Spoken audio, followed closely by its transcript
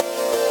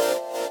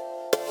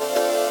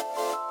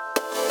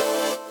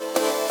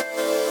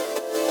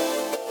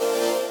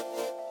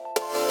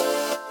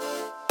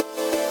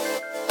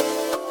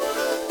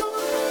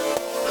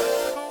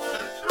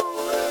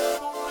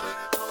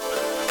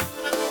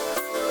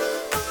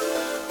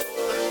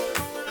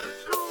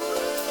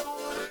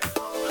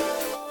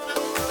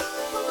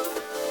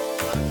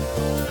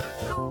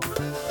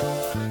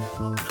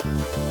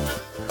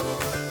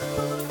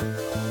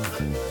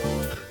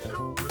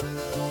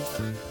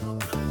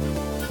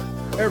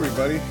Hey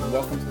everybody,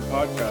 welcome to the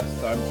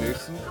podcast. I'm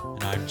Jason.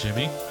 And I'm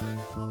Jimmy.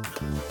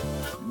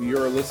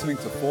 You're listening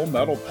to Full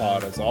Metal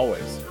Pod as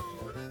always.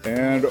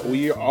 And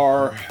we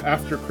are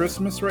after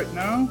Christmas right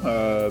now.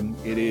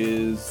 It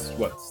is,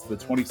 what's the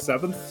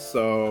 27th?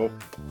 So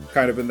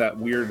kind of in that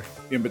weird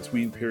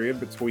in-between period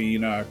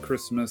between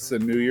Christmas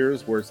and New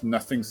Year's where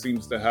nothing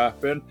seems to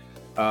happen.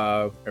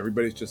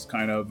 Everybody's just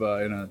kind of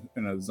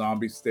in a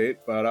zombie state.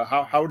 But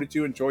how did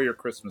you enjoy your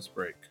Christmas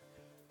break?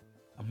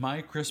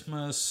 My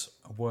Christmas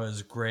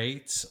was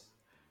great.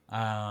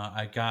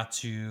 I got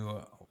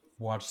to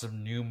watch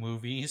some new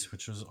movies,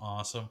 which was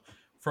awesome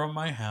from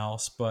my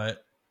house.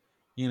 But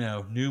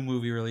new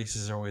movie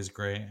releases are always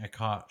great.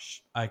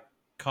 I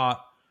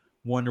caught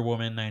Wonder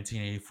Woman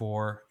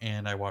 1984,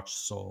 and I watched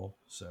Soul.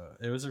 So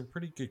it was a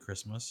pretty good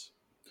Christmas.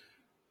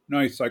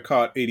 Nice. I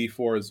caught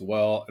 84 as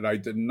well, and I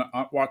did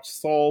not watch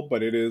Soul,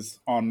 but it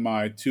is on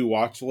my to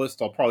watch list.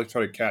 I'll probably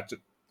try to catch it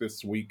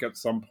this week at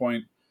some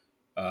point.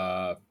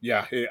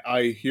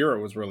 I hear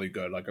it was really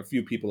good. Like a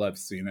few people have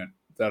seen it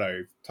that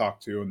I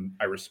talked to, and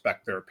I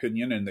respect their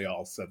opinion, and they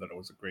all said that it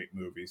was a great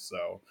movie.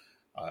 So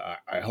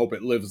I hope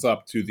it lives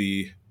up to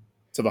the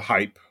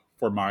hype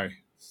for my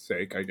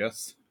sake, I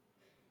guess.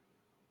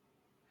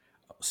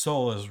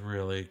 Soul is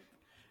really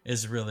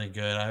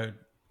good.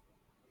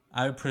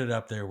 I would put it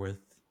up there with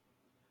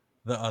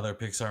the other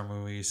Pixar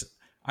movies.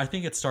 I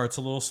think it starts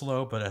a little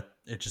slow, but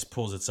it just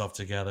pulls itself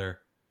together.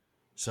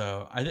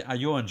 So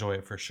you'll enjoy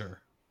it for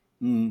sure.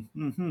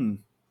 Hmm.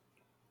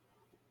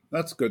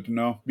 That's good to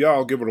know. Yeah,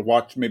 I'll give it a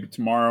watch maybe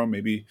tomorrow,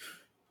 maybe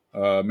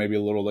a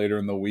little later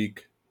in the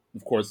week.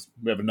 Of course,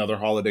 we have another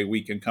holiday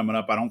weekend coming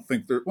up. I don't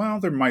think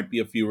there might be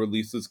a few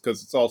releases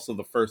because it's also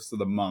the first of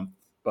the month,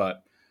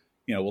 but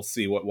we'll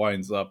see what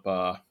winds up.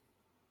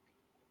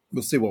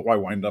 We'll see what I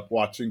wind up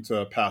watching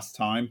to pass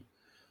time.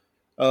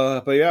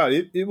 But yeah,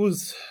 it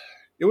was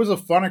a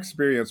fun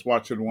experience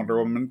watching Wonder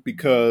Woman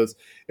because,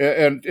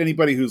 and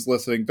anybody who's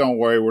listening, don't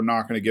worry, we're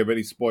not going to give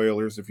any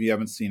spoilers if you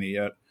haven't seen it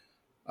yet.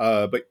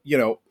 But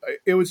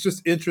it was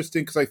just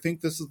interesting because I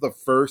think this is the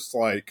first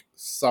like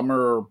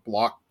summer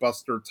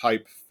blockbuster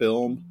type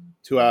film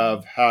to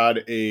have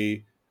had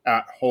a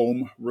at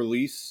home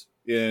release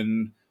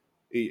in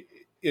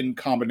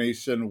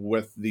combination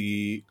with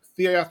the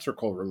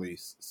theatrical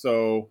release.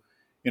 So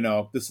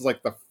this is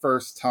like the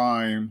first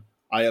time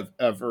I have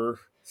ever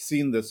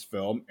seen this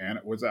film, and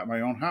it was at my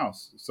own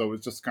house. So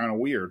it's just kind of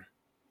weird.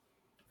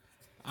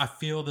 I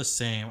feel the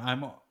same.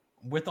 I'm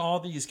with all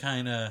these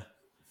kind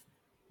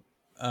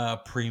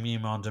of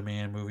premium on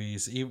demand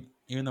movies.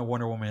 Even though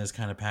Wonder Woman is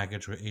kind of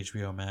packaged with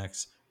HBO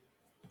Max,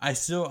 I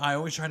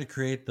always try to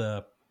create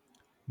the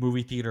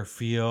movie theater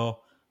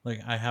feel. Like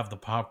I have the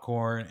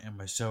popcorn and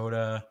my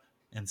soda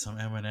and some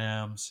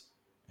M&Ms,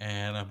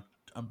 and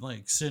I'm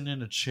like sitting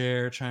in a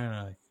chair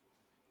trying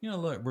to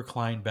look,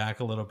 recline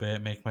back a little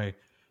bit, make my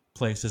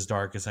place as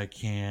dark as I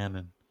can,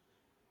 and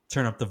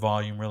turn up the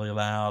volume really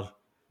loud.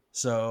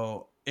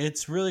 So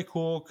it's really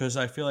cool because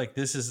I feel like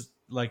this is,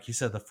 like you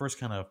said, the first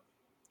kind of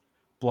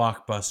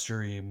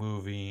blockbustery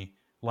movie.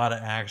 A lot of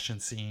action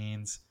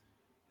scenes.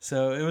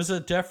 So it was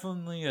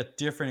definitely a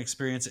different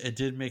experience. It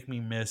did make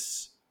me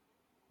miss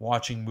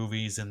watching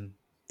movies in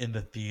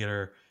the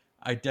theater.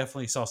 I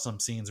definitely saw some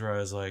scenes where I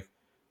was like,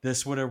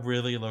 this would have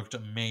really looked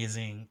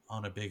amazing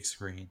on a big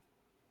screen.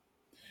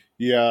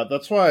 Yeah,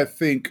 that's why I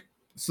think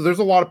so. There's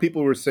a lot of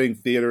people who are saying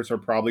theaters are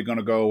probably going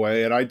to go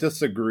away, and I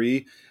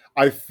disagree.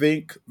 I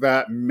think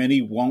that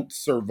many won't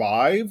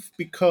survive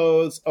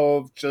because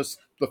of just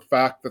the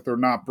fact that they're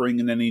not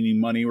bringing in any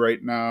money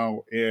right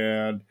now,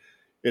 and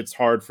it's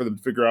hard for them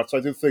to figure out. So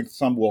I do think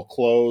some will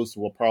close.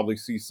 We'll probably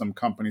see some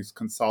companies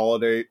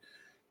consolidate,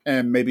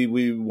 and maybe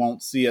we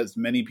won't see as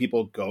many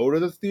people go to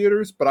the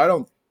theaters. But I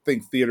don't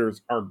think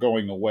theaters are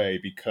going away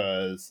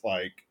because,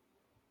 like,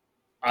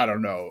 I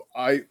don't know.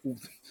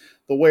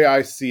 The way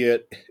I see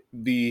it,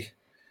 the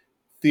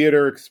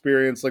theater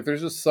experience, like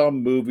there's just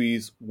some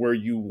movies where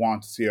you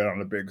want to see it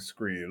on a big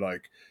screen.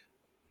 Like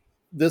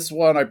this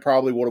one I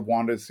probably would have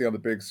wanted to see on the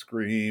big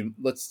screen.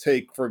 Let's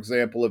take, for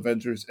example,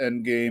 Avengers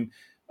Endgame.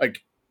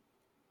 Like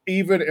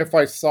even if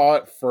I saw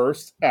it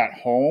first at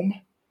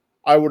home,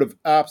 I would have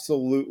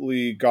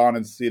absolutely gone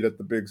and see it at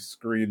the big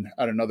screen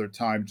at another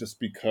time just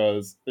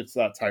because it's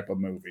that type of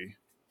movie.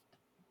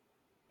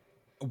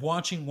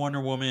 Watching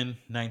Wonder Woman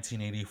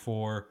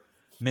 1984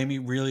 made me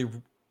really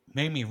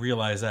made me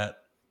realize that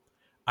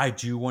I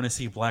do want to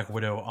see Black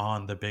Widow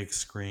on the big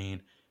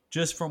screen.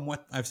 Just from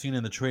what I've seen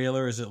in the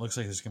trailers, it looks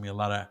like there's going to be a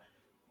lot of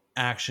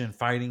action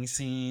fighting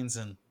scenes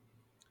and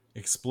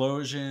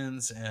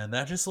explosions, and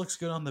that just looks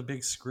good on the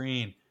big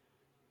screen.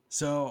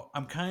 So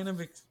I'm kind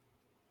of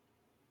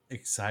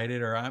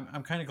excited, or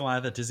I'm kind of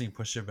glad that Disney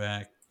pushed it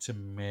back to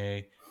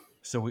May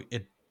so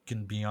it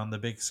can be on the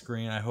big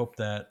screen. I hope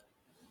that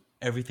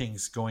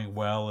everything's going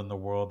well in the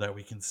world, that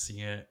we can see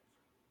it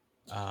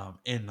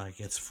in like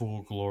its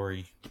full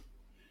glory.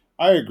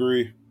 I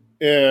agree.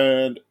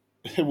 And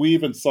we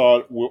even saw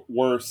it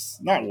worse,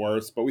 not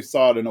worse, but we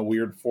saw it in a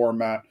weird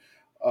format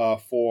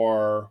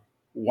for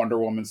Wonder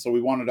Woman. So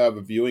we wanted to have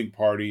a viewing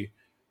party,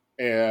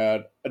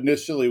 And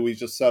initially, we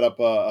just set up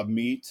a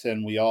meet,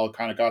 and we all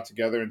kind of got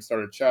together and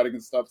started chatting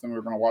and stuff. Then we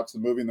were going to watch the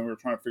movie, and then we were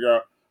trying to figure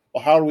out,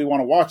 well, how do we want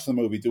to watch the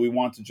movie? Do we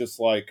want to just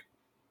like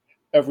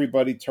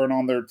everybody turn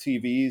on their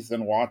TVs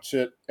and watch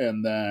it,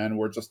 and then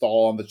we're just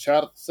all on the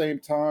chat at the same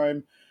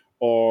time,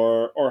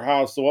 or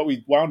how? So what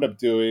we wound up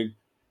doing,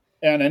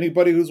 and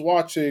anybody who's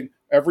watching,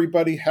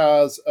 everybody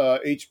has a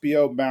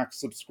HBO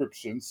Max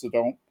subscription, so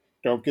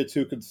don't get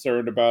too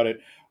concerned about it.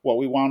 What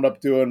we wound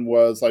up doing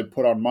was I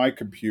put on my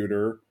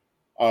computer,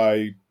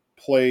 I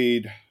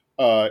played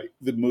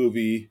the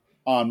movie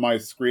on my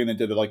screen and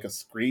did like a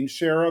screen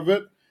share of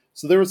it.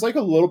 So there was like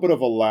a little bit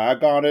of a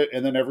lag on it,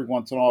 and then every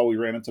once in a while we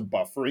ran into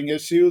buffering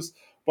issues.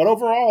 But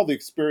overall, the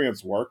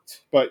experience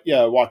worked. But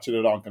yeah, watching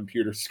it on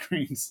computer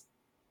screens.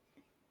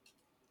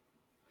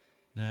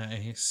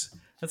 Nice.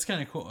 That's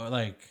kind of cool.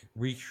 Like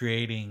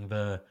recreating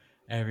the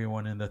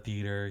everyone in the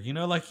theater. You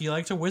know, like you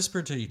like to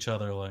whisper to each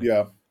other, like,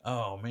 Yeah.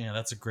 "Oh man,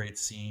 that's a great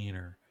scene,"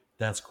 or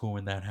 "That's cool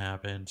when that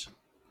happened."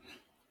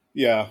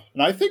 Yeah,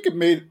 and I think it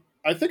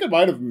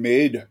might have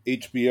made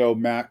HBO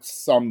Max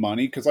some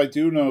money because I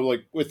do know,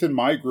 like within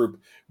my group,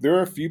 there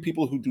are a few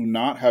people who do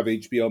not have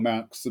HBO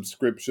Max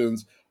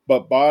subscriptions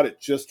but bought it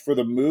just for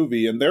the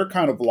movie, and their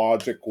kind of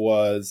logic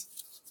was,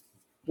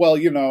 well,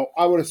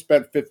 I would have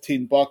spent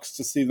 $15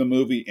 to see the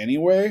movie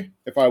anyway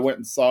if I went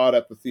and saw it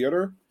at the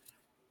theater.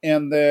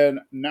 And then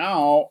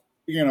now,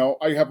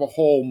 I have a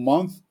whole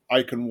month.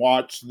 I can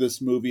watch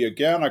this movie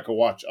again. I could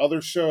watch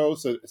other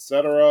shows,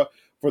 etc.,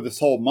 for this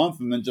whole month,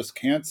 and then just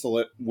cancel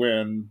it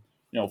when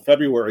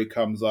February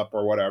comes up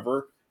or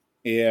whatever,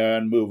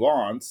 and move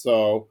on.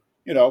 So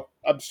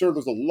I'm sure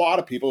there's a lot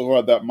of people who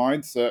have that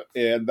mindset,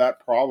 and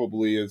that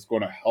probably is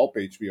going to help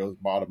HBO's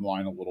bottom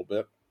line a little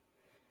bit.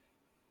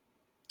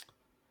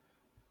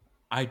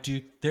 I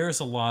do. There's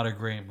a lot of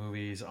great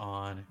movies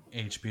on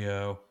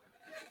HBO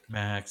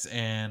Max,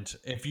 and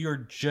if you're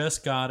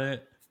just got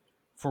it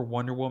for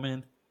Wonder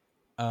Woman,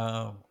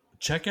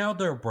 check out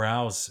their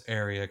browse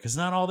area because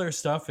not all their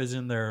stuff is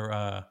in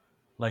their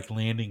like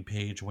landing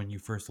page when you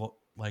first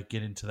like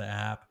get into the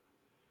app.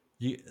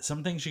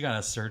 Some things you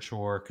gotta search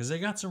for because they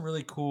got some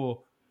really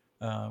cool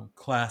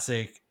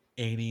classic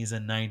 '80s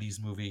and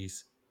 '90s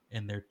movies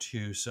in there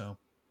too. So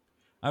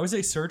I would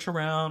say search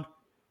around.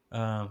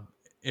 Um,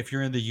 if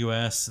you're in the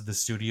U.S., the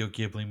Studio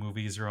Ghibli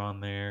movies are on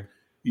there.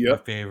 My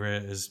Yep.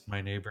 favorite is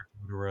My Neighbor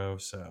Totoro.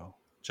 So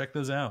check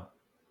those out.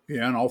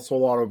 Yeah, and also a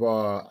lot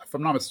of, if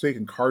I'm not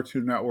mistaken,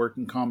 Cartoon Network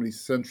and Comedy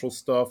Central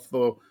stuff.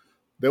 Though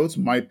those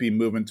might be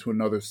moving to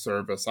another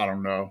service. I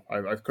don't know.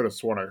 I could have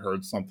sworn I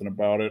heard something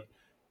about it.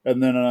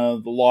 And then a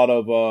lot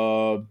of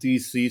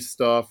DC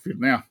stuff.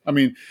 Yeah, I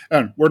mean,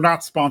 and we're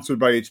not sponsored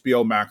by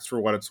HBO Max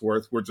for what it's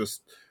worth. We're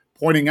just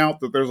pointing out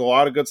that there's a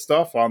lot of good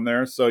stuff on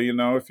there. So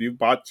if you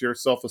bought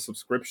yourself a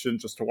subscription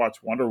just to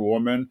watch Wonder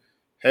Woman,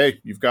 hey,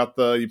 you've got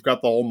the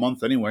whole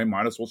month anyway.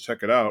 Might as well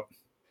check it out.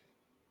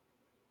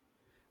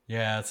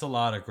 Yeah, it's a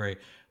lot of great.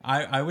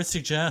 I would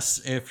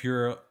suggest if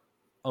you're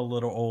a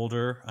little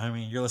older, I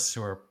mean, you're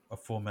listening to a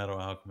Full Metal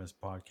Alchemist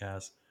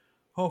podcast.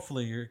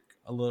 Hopefully, you're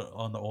a little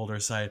on the older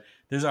side.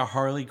 There's a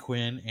Harley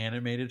Quinn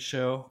animated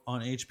show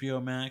on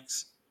HBO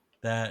Max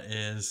that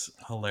is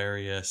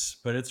hilarious,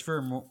 but it's for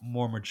a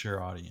more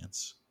mature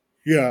audience.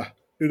 Yeah,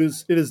 it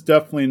is. It is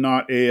definitely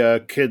not a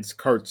kids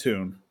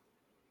cartoon.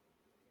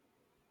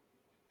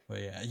 But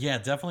yeah,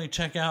 definitely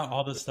check out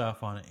all the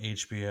stuff on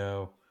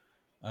HBO.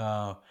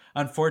 Uh,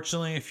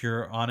 Unfortunately, if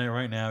you're on it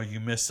right now, you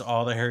missed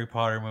all the Harry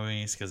Potter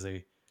movies because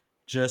they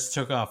just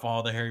took off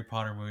all the Harry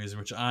Potter movies,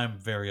 which I'm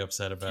very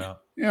upset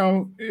about.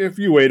 If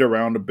you wait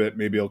around a bit,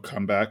 maybe it'll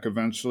come back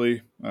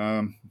eventually.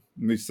 At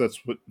least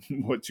that's what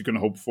you can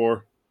hope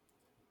for.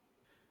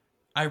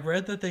 I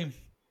read that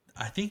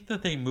I think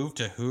that they moved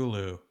to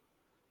Hulu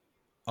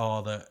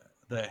all the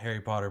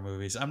Harry Potter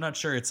movies. I'm not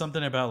sure. It's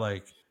something about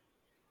like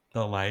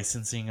the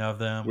licensing of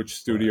them, Which but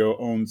studio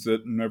owns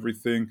it and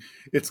everything.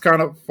 It's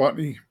kind of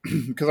funny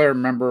because I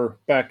remember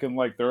back in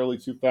like the early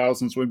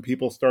 2000s when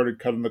people started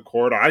cutting the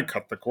cord. I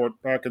cut the cord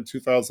back in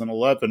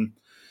 2011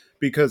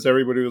 because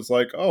everybody was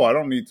like, "Oh, I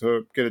don't need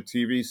to get a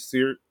TV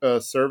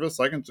service.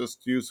 I can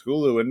just use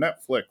Hulu and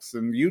Netflix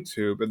and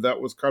YouTube," and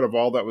that was kind of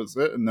all that was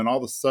it. And then all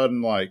of a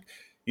sudden, like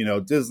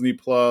Disney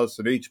Plus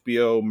and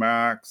HBO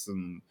Max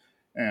and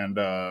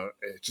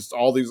just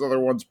all these other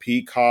ones,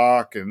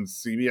 Peacock and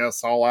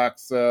CBS All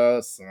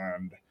Access,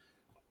 and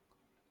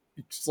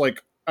it's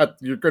like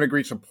you're going to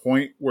reach a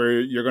point where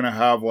you're going to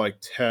have like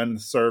 10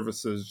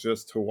 services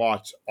just to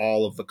watch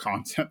all of the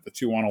content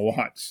that you want to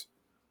watch.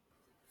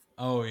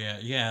 oh yeah,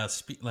 yeah.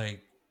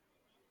 Like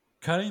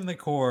cutting the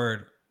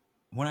cord.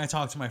 When I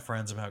talk to my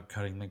friends about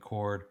cutting the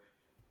cord,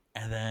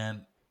 and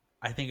then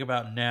I think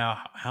about now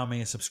how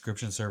many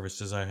subscription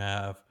services I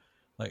have,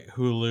 like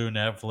Hulu,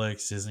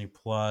 Netflix, Disney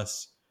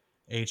Plus,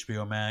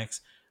 HBO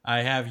Max.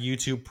 I have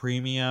YouTube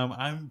Premium.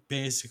 I'm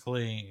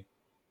basically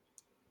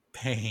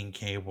paying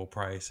cable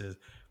prices,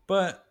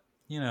 but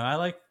I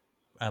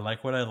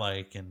like what I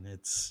like, and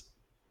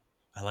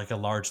I like a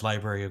large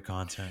library of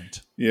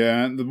content.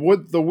 Yeah, and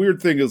what the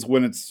weird thing is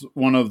when it's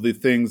one of the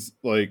things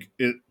like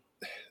it.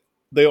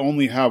 they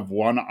only have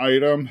one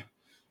item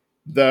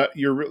that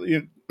you're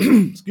really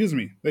excuse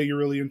me, that you're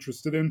really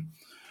interested in.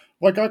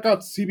 Like, I got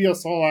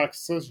CBS All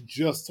Access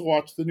just to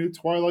watch the new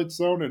Twilight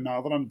Zone, and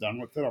now that I'm done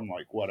with it, I'm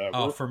like, Oh,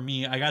 whatever. for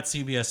me, I got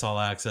CBS All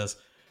Access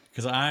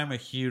because I'm a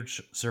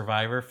huge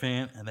Survivor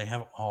fan, and they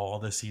have all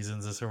the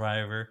seasons of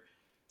Survivor.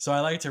 So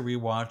I like to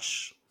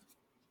rewatch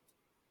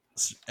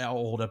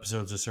old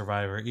episodes of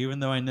Survivor, even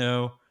though I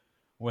know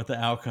what the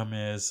outcome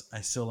is.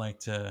 I still like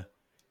to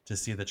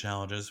see the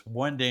challenges.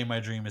 One day, my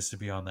dream is to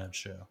be on that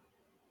show.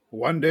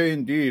 One day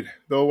indeed.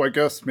 Though I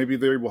guess maybe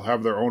they will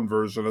have their own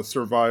version of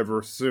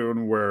Survivor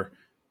soon where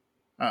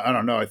I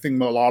don't know, I think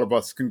a lot of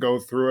us can go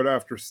through it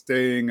after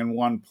staying in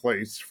one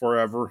place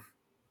forever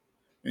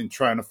and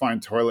trying to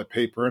find toilet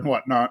paper and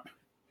whatnot.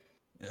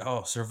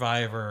 Oh,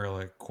 Survivor,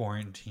 like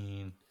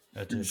quarantine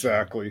edition.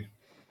 Exactly.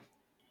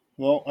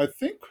 Well, I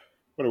think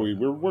what are we?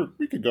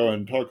 We could go ahead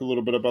and talk a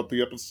little bit about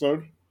the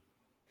episode.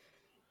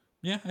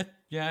 Yeah,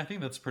 I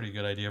think that's a pretty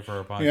good idea for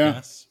our Yeah.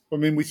 podcast. I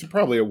mean, we should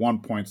probably at one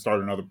point start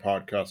another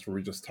podcast where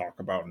we just talk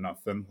about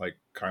nothing, like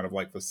kind of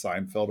like the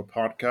Seinfeld of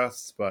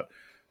podcasts. But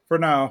for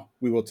now,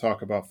 we will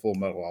talk about Full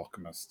Metal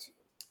Alchemist.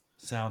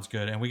 Sounds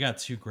good. And we got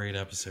two great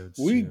episodes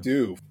We too.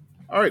 do.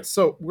 All right,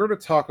 so we're going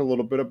to talk a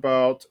little bit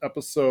about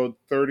episode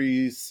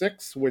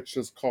 36, which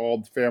is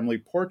called Family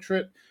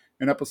Portrait,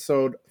 and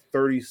episode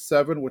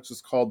 37, which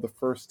is called The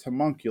First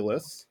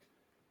Homunculus.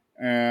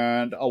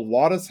 And a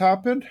lot has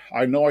happened.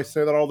 I know I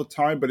say that all the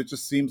time, but it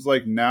just seems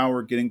like now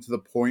we're getting to the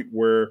point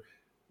where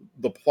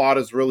the plot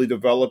is really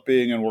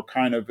developing and we're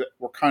kind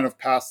of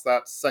past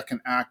that second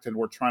act and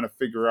we're trying to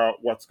figure out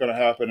what's going to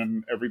happen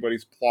and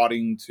everybody's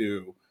plotting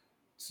to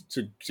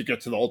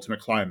get to the ultimate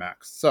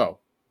climax. So,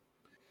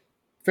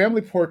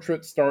 Family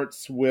Portrait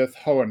starts with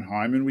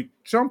Hohenheim, and we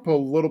jump a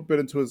little bit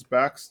into his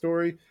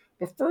backstory.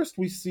 But first,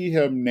 we see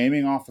him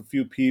naming off a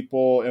few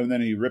people, and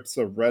then he rips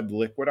a red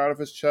liquid out of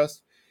his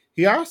chest.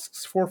 He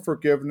asks for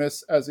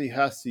forgiveness as he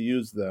has to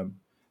use them.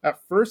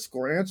 At first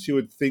glance, you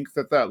would think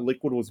that that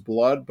liquid was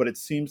blood, but it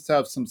seems to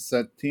have some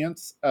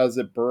sentience as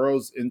it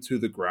burrows into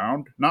the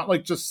ground. Not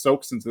like just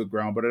soaks into the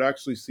ground, but it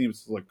actually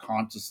seems to like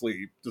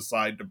consciously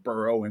decide to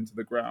burrow into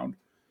the ground.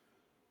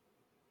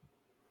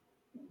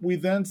 We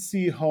then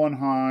see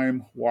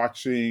Hohenheim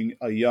watching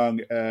a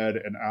young Ed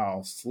and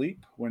Al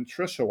sleep when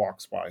Trisha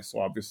walks by. So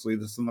obviously,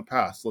 this is in the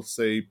past. Let's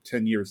say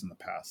 10 years in the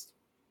past.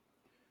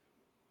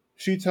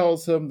 She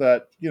tells him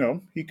that,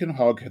 he can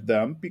hug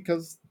them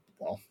because,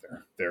 well,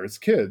 they're his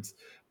kids.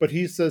 But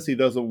he says he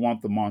doesn't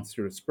want the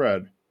monster to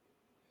spread.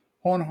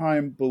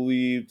 Hohenheim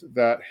believed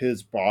that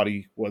his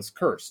body was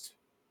cursed.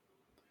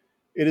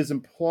 It is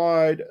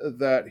implied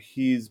that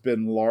he's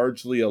been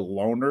largely a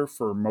loner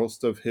for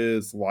most of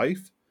his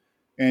life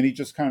and he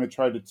just kind of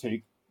tried to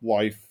take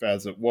life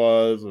as it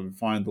was and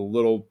find the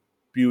little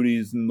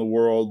beauties in the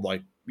world,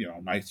 like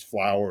nice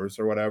flowers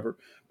or whatever.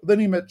 But then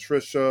he met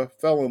Trisha,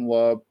 fell in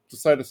love,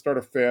 decided to start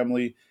a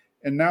family,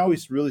 and now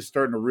he's really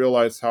starting to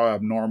realize how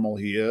abnormal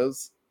he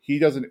is. He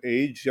doesn't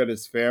age, yet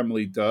his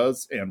family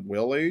does and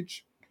will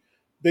age.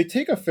 They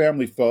take a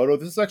family photo.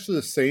 This is actually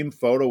the same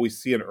photo we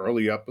see in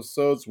early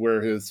episodes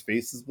where his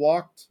face is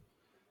blocked.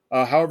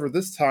 However,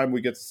 this time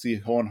we get to see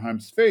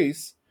Hohenheim's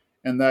face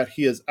and that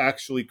he is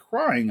actually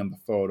crying in the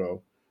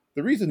photo.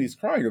 The reason he's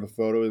crying in the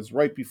photo is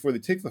right before they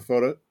take the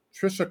photo,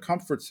 Trisha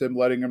comforts him,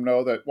 letting him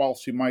know that while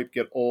she might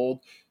get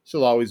old,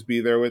 she'll always be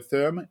there with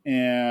him.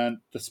 And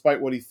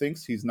despite what he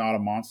thinks, he's not a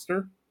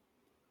monster.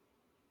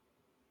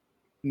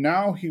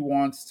 Now he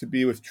wants to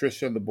be with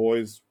Trisha and the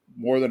boys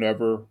more than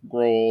ever,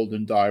 grow old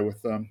and die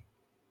with them.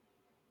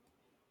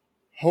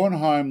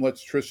 Hohenheim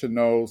lets Trisha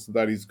know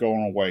that he's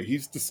going away.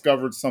 He's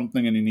discovered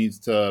something and he needs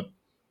to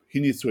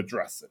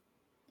address it.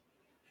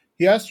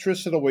 He asks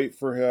Trisha to wait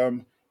for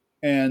him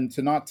and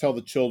to not tell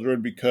the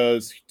children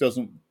because he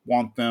doesn't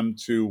want them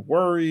to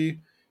worry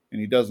and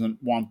he doesn't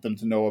want them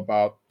to know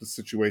about the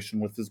situation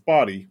with his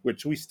body,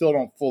 which we still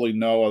don't fully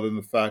know other than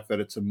the fact that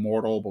it's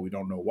immortal, but we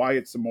don't know why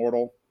it's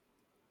immortal.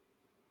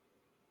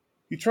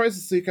 He tries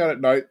to sneak out at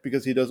night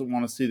because he doesn't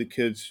want to see the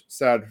kids'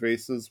 sad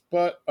faces,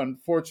 but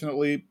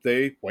unfortunately,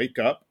 they wake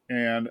up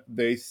and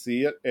they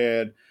see it.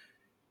 And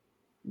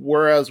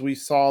whereas we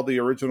saw the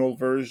original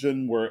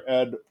version where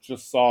Ed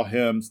just saw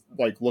him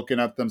like looking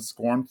at them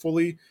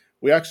scornfully,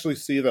 we actually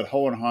see that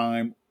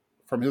Hohenheim,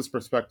 from his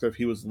perspective,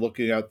 he was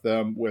looking at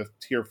them with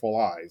tearful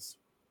eyes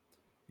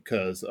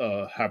because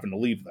having to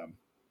leave them.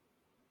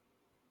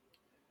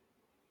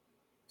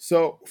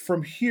 So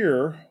from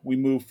here, we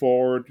move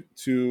forward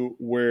to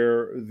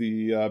where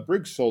the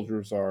bridge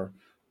soldiers are.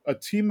 A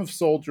team of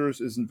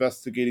soldiers is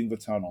investigating the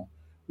tunnel.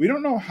 We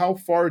don't know how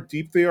far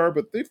deep they are,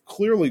 but they've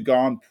clearly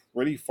gone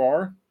pretty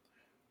far.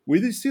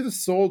 We see the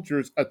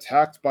soldiers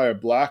attacked by a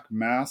black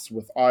mass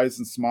with eyes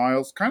and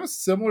smiles, kind of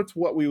similar to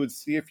what we would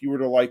see if you were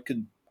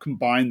to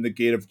combine the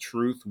Gate of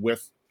Truth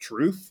with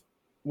Truth.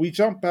 We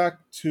jump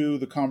back to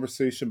the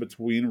conversation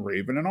between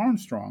Raven and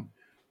Armstrong.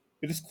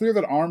 It is clear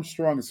that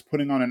Armstrong is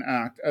putting on an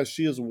act as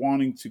she is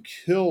wanting to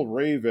kill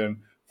Raven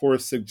for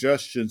his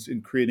suggestions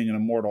in creating an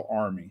immortal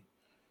army.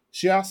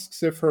 She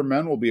asks if her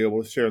men will be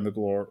able to share in the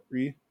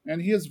glory,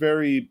 And he is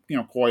very,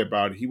 coy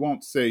about it. He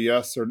won't say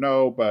yes or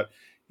no, but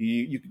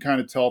you can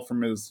kind of tell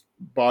from his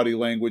body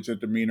language and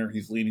demeanor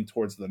he's leaning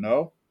towards the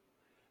no.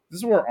 This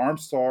is where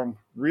Armstrong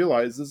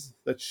realizes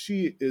that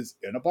she is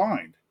in a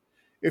bind.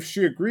 If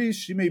she agrees,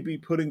 she may be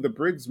putting the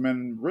Briggsmen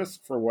in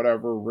risk for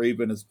whatever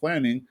Raven is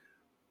planning,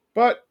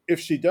 but if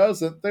she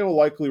doesn't, they will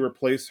likely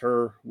replace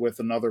her with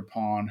another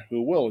pawn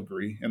who will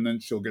agree, and then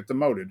she'll get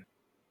demoted.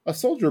 A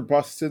soldier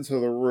busts into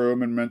the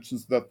room and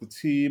mentions that the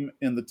team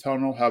in the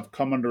tunnel have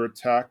come under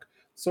attack,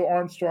 so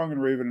Armstrong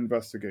and Raven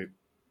investigate.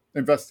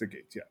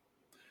 Investigate, yeah.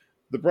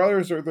 The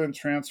brothers are then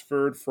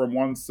transferred from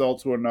one cell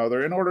to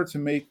another in order to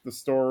make the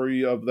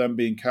story of them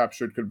being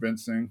captured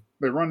convincing.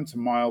 They run into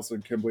Miles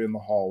and Kimberly in the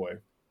hallway.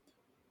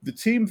 The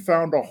team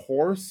found a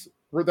horse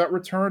that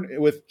returned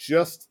with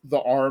just the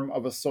arm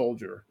of a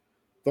soldier.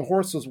 The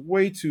horse was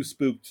way too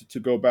spooked to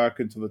go back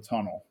into the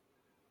tunnel.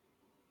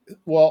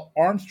 Well,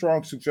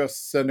 Armstrong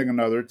suggests sending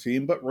another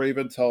team, but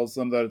Raven tells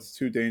them that it's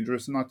too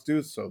dangerous not to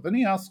do so. Then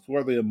he asks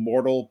where the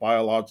immortal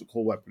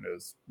biological weapon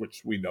is,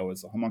 which we know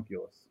is a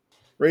homunculus.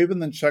 Raven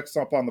then checks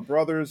up on the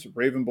brothers.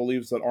 Raven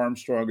believes that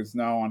Armstrong is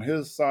now on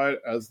his side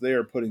as they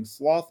are putting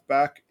Sloth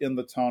back in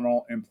the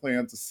tunnel and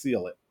plan to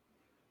seal it.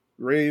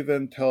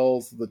 Raven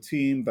tells the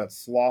team that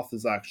Sloth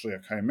is actually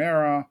a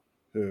chimera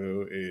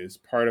who is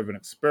part of an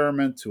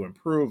experiment to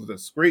improve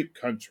this great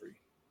country.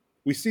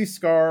 We see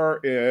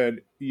Scar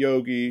and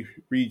Yogi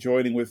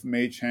rejoining with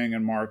Mei Chang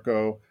and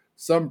Marco.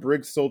 Some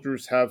Briggs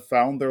soldiers have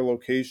found their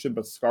location,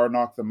 but Scar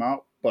knocked them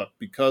out. But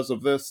because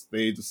of this,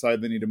 they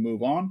decide they need to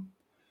move on.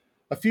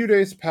 A few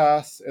days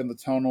pass, and the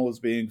tunnel is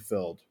being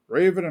filled.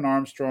 Raven and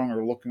Armstrong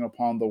are looking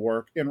upon the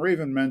work, and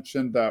Raven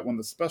mentioned that when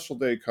the special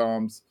day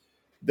comes,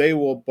 they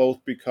will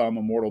both become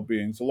immortal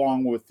beings,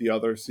 along with the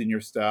other senior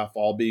staff,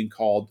 all being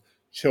called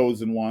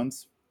chosen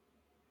ones.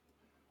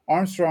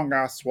 Armstrong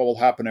asks what will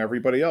happen to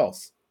everybody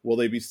else. Will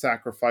they be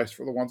sacrificed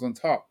for the ones on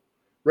top?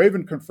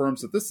 Raven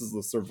confirms that this is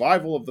the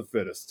survival of the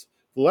fittest.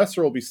 The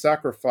lesser will be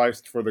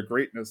sacrificed for the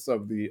greatness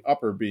of the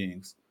upper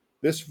beings.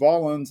 This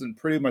Volans and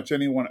pretty much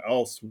anyone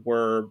else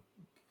were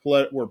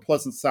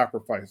pleasant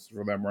sacrifices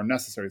for them, or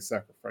necessary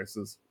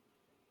sacrifices.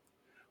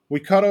 We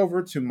cut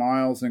over to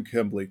Miles and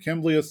Kimberly.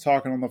 Kimberly is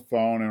talking on the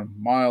phone, and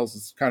Miles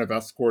is kind of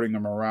escorting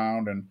him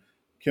around, and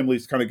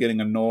Kimberly's kind of getting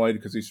annoyed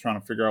because he's trying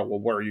to figure out, well,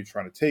 where are you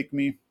trying to take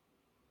me?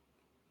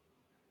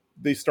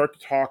 They start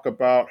to talk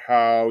about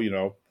how,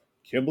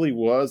 Kimberly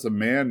was a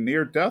man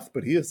near death,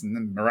 but he is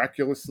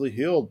miraculously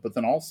healed. But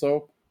then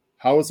also,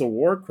 how is a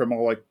war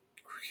criminal like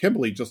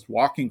Kimberly just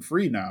walking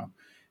free now?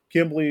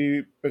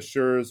 Kimberly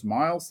assures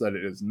Miles that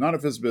it is none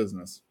of his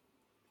business.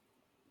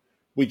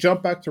 We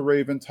jump back to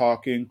Raven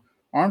talking.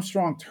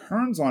 Armstrong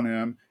turns on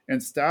him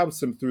and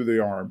stabs him through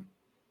the arm.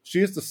 She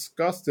is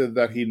disgusted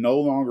that he no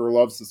longer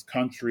loves his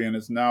country and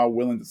is now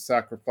willing to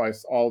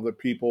sacrifice all the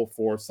people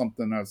for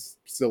something as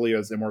silly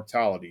as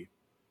immortality.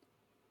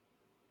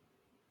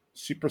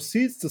 She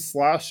proceeds to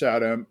slash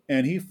at him,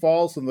 and he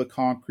falls in the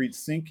concrete,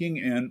 sinking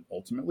and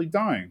ultimately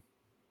dying.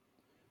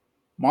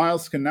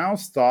 Miles can now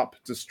stop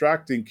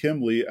distracting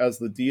Kimberly as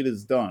the deed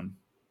is done.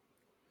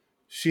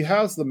 She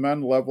has the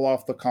men level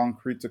off the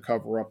concrete to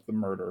cover up the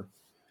murder.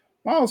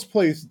 Miles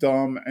plays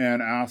dumb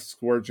and asks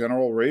where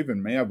General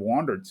Raven may have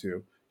wandered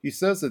to. He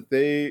says that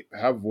they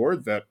have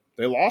word that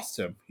they lost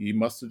him. He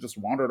must have just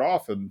wandered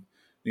off, and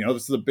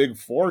this is a big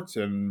fort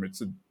and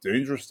it's a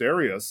dangerous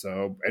area,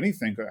 so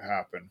anything could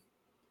happen.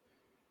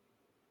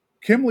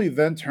 Kimberly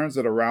then turns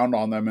it around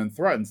on them and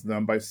threatens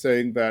them by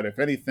saying that if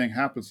anything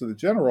happens to the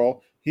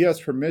general, he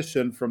has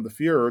permission from the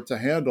Fuhrer to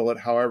handle it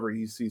however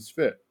he sees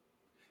fit.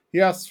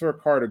 He asks for a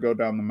car to go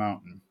down the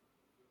mountain.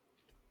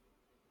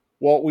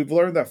 Well, we've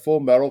learned that Full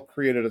Metal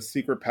created a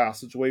secret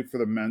passageway for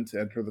the men to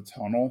enter the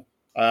tunnel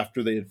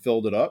after they had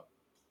filled it up.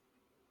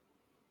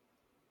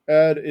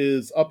 Ed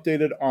is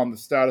updated on the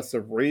status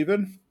of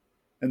Raven,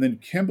 and then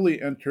Kimberly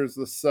enters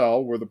the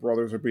cell where the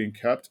brothers are being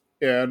kept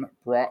and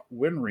brought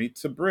Winry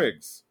to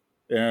Briggs.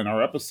 And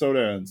our episode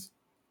ends.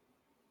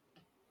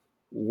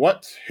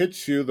 What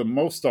hits you the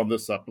most on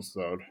this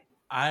episode?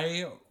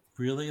 I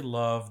really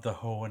love the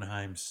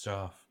Hohenheim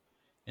stuff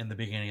in the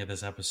beginning of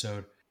this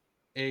episode.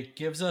 It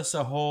gives us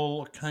a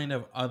whole kind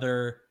of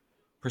other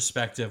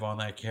perspective on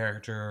that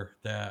character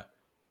that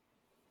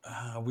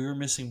we were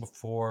missing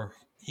before.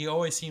 He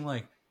always seemed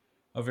like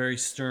a very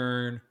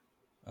stern,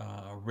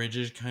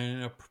 rigid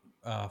kind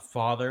of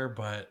father,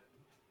 but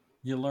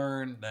you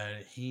learn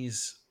that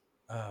he's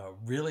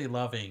really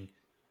loving,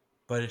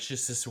 but it's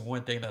just this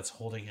one thing that's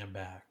holding him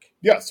back.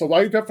 Yeah, so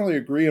I definitely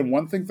agree. And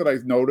one thing that I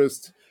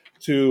noticed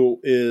too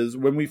is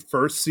when we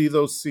first see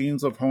those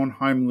scenes of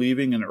Hohenheim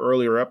leaving in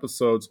earlier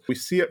episodes, we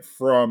see it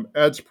from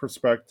Ed's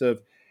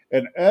perspective,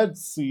 and Ed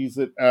sees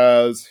it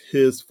as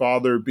his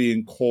father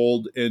being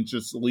cold and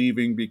just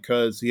leaving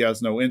because he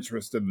has no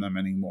interest in them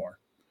anymore.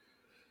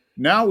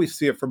 Now we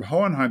see it from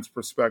Hohenheim's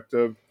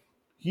perspective.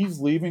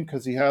 He's leaving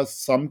because he has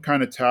some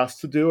kind of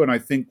task to do, and I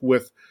think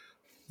with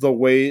the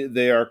way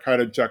they are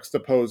kind of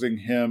juxtaposing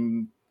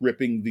him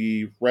ripping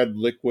the red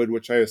liquid,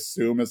 which I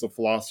assume is a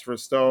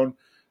philosopher's stone,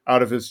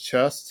 out of his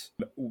chest.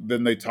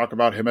 Then they talk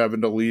about him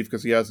having to leave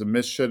because he has a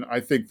mission. I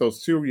think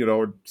those two,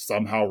 are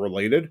somehow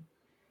related.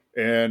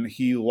 And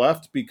he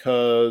left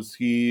because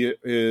he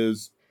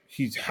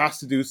has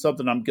to do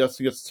something. I'm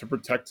guessing it's to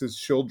protect his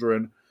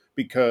children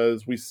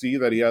because we see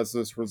that he has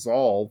this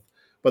resolve.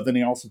 But then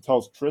he also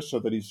tells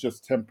Trisha that he's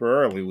just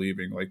temporarily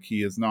leaving. Like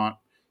he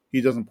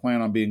doesn't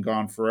plan on being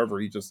gone forever.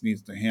 He just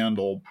needs to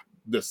handle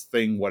this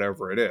thing,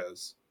 whatever it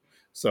is.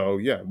 So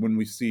yeah, when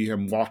we see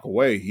him walk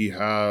away, he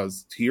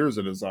has tears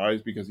in his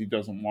eyes because he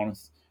doesn't want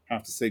to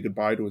have to say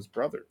goodbye to his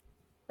brother.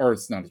 Or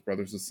it's not his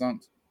brother, it's his son.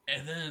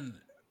 And then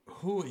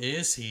who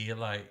is he?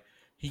 Like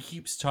he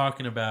keeps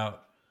talking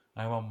about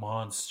I'm a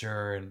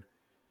monster, and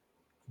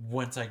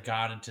once I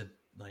got into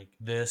like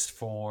this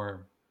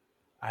form,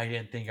 I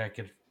didn't think I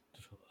could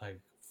like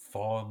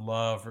fall in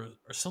love or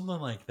something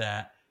like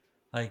that.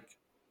 Like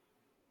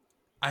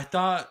I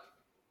thought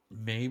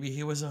maybe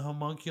he was a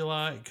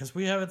homunculi because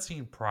we haven't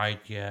seen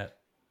Pride yet.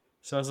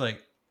 So I was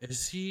like,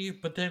 is he?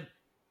 But then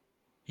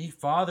he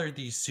fathered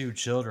these two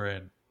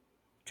children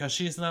because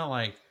she's not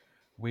like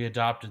we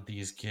adopted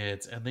these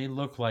kids and they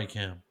look like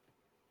him.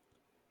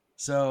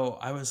 So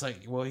I was like,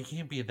 well, he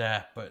can't be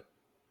that, but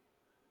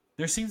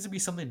there seems to be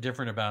something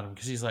different about him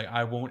because he's like,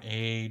 I won't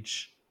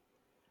age.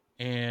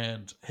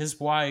 And his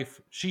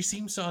wife, she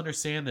seems to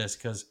understand this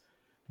because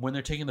when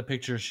they're taking the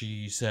picture,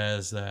 she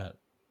says that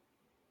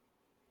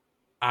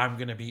I'm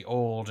going to be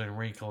old and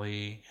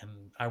wrinkly and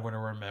I want to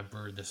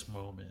remember this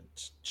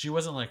moment. She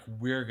wasn't like,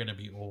 we're going to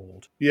be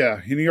old.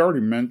 Yeah, and he already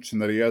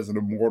mentioned that he has an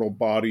immortal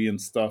body and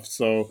stuff.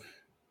 So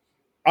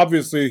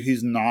obviously,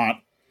 he's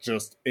not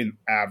just an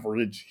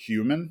average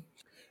human,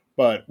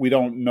 but we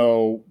don't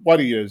know what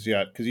he is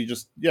yet because he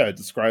just, yeah,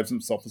 describes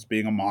himself as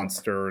being a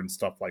monster and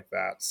stuff like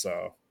that.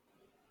 So,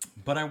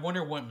 But I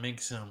wonder what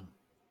makes him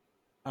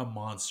a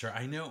monster.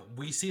 I know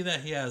we see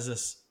that he has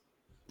this,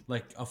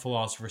 like a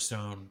philosopher's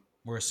stone,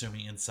 we're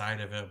assuming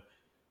inside of him.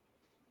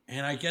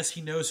 And I guess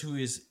he knows who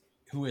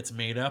it's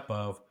made up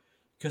of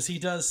because he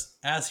does,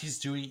 as he's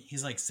doing,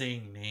 he's like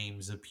saying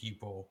names of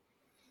people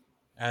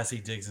as he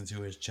digs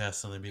into his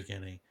chest in the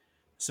beginning.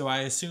 So I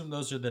assume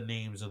those are the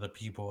names of the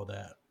people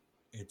that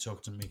it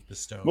took to make the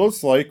stone.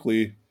 most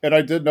likely, and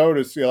I did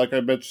notice, yeah, like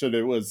I mentioned,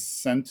 it was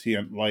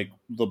sentient. Like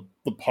the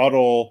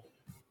puddle,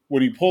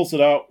 when he pulls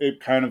it out, it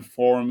kind of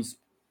forms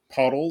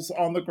puddles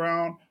on the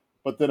ground,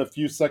 but then a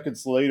few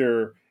seconds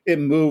later, it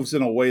moves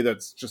in a way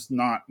that's just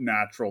not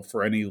natural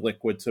for any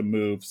liquid to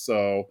move.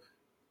 So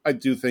I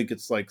do think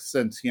it's like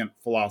sentient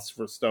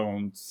philosopher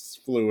stones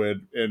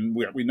fluid, and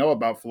we know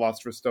about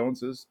philosopher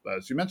stones is,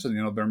 as you mentioned,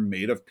 they're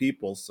made of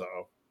people, so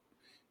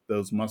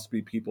those must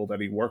be people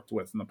that he worked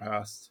with in the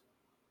past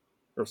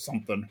or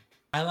something.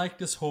 I like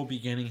this whole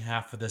beginning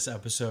half of this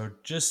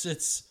episode. Just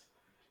it's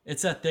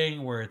that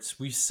thing where it's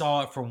we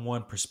saw it from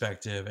one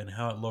perspective and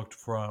how it looked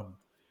from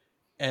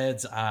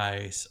Ed's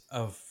eyes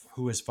of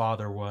who his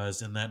father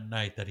was in that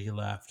night that he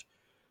left.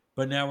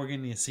 But now we're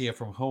getting to see it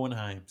from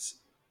Hohenheim's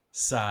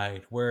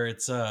side, where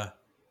it's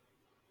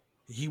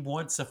he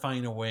wants to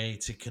find a way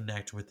to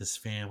connect with his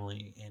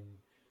family, and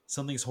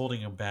something's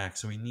holding him back.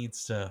 So he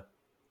needs to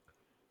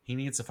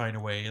find a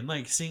way, and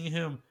like seeing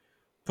him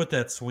put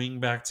that swing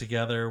back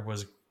together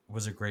was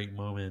a great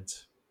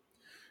moment.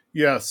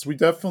 Yes, we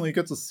definitely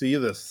get to see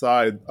this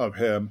side of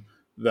him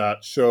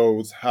that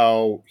shows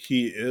how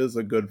he is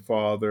a good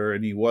father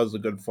and he was a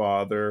good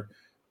father.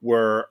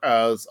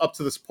 Whereas up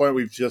to this point,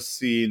 we've just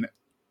seen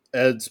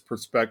Ed's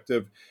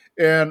perspective.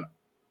 And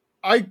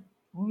I,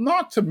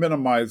 not to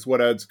minimize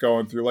what Ed's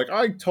going through, like,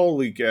 I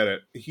totally get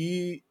it.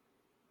 He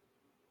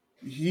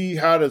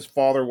had his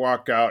father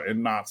walk out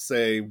and not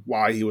say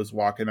why he was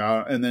walking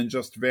out and then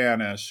just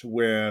vanish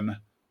when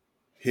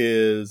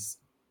his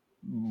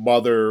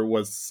mother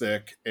was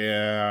sick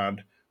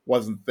and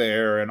wasn't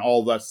there and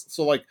all that.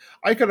 So like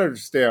I can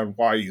understand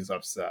why he's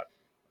upset.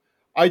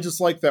 I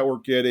just like that we're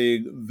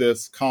getting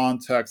this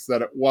context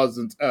that it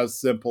wasn't as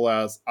simple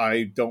as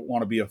I don't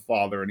want to be a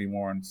father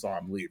anymore and so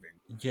I'm leaving.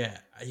 Yeah,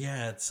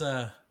 it's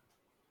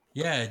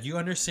yeah, you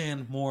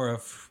understand more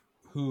of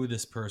who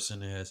this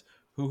person is,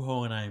 who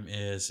Hohenheim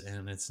is,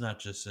 and it's not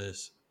just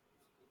this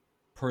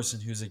person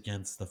who's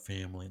against the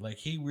family. Like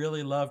he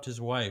really loved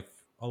his wife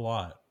a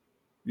lot.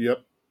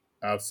 Yep,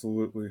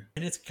 absolutely.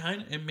 And it's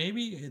kind of, and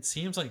maybe it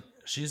seems like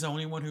she's the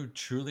only one who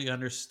truly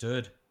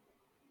understood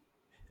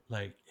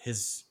like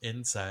his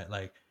insight,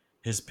 like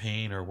his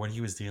pain or what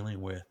he was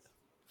dealing with.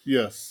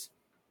 Yes,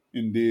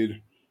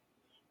 indeed.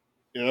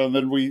 Yeah, and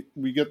then we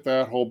get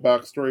that whole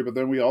backstory, but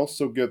then we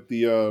also get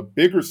the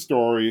bigger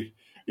story.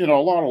 A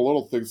lot of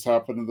little things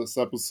happen in this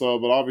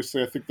episode, but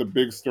obviously, I think the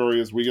big story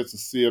is we get to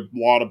see a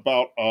lot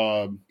about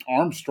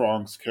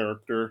Armstrong's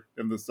character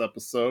in this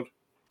episode.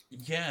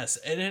 Yes,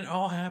 and it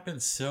all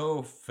happened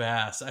so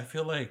fast. I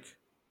feel like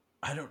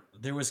I don't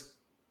there was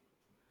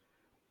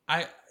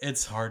I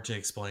it's hard to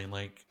explain.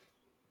 Like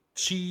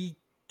she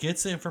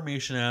gets the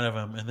information out of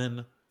him and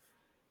then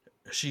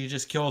she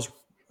just kills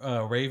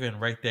Raven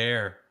right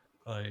there.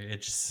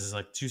 It just is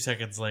like 2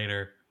 seconds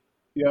later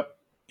Yep.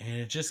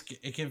 and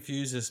it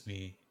confuses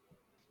me.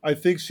 I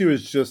think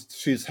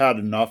she's had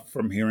enough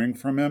from hearing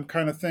from him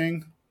kind of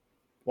thing.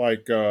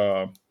 Like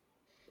I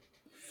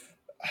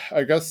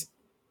guess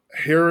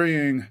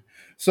hearing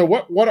so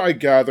what I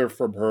gather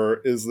from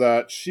her is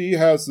that she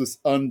has this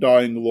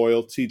undying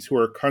loyalty to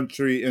her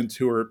country and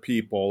to her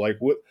people. Like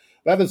what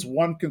that is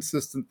one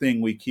consistent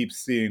thing we keep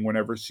seeing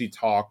whenever she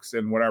talks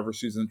and whenever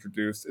she's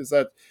introduced is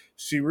that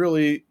she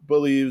really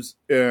believes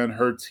in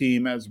her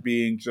team as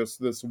being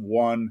just this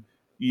one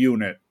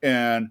unit,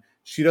 and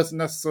she doesn't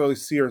necessarily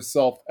see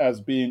herself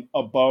as being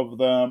above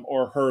them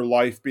or her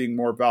life being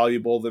more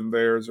valuable than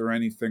theirs or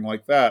anything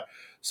like that.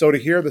 So to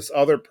hear this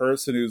other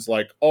person who's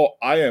like, "Oh,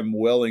 I am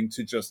willing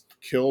to just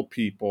kill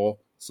people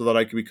so that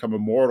I can become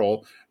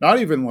immortal," not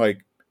even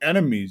like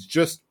enemies,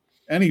 just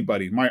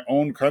anybody, my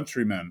own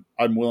countrymen,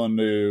 I'm willing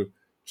to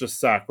just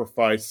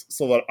sacrifice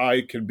so that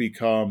I can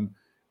become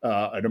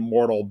an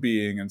immortal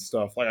being and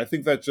stuff. Like I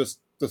think that just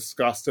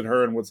disgusted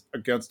her and was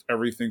against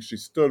everything she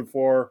stood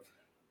for.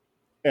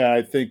 And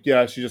I think,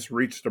 yeah, she just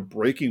reached a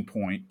breaking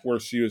point where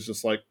she was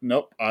just like,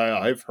 "Nope,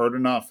 I've heard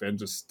enough," and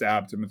just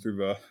stabbed him through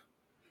the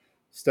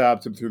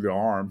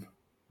arm.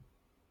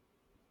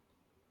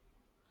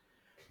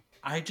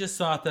 I just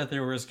thought that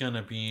there was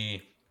gonna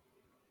be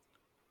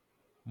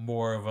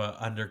more of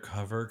a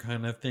undercover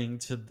kind of thing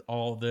to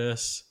all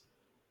this,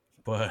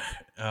 but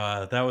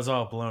that was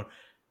all blown.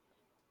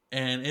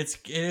 And it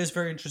is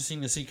very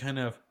interesting to see kind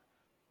of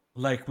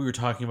like we were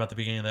talking about at the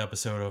beginning of the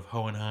episode of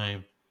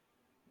Hohenheim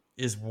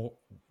is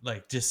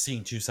like just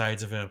seeing two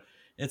sides of him.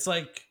 It's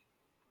like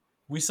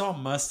we saw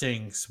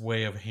Mustang's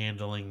way of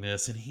handling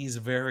this, and he's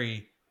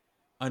very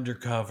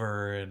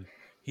undercover, and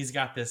he's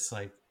got this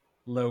like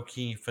low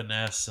key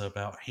finesse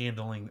about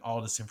handling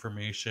all this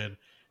information,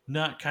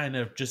 not kind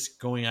of just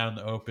going out in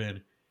the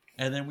open.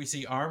 And then we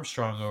see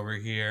Armstrong over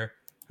here,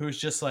 who's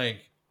just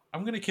like,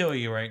 "I'm gonna kill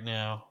you right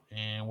now,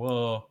 and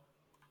we'll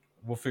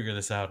figure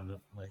this out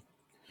like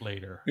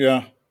later."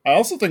 Yeah. I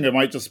also think it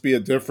might just be a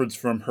difference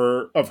from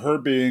her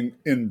being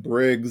in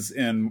Briggs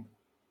and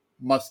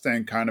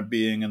Mustang kind of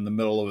being in the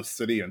middle of a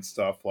city and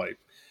stuff. Like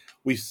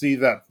we see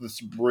that this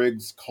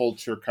Briggs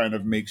culture kind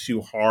of makes you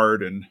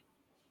hard and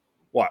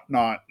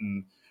whatnot.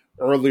 And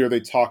earlier they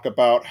talk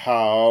about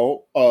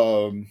how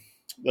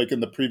like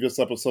in the previous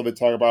episode they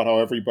talk about how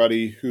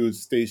everybody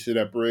who's stationed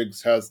at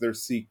Briggs has their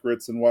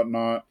secrets and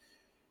whatnot.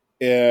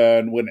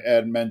 And when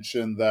Ed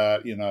mentioned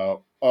that,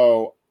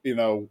 oh,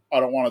 I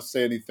don't want to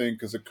say anything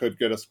because it could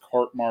get us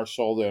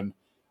court-martialed, and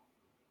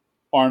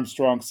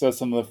Armstrong says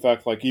something to the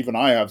effect like, even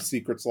I have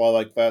secrets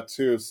like that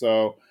too.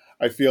 So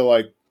I feel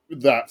like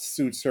that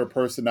suits her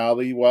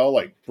personality well.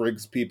 Like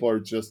Briggs people are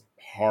just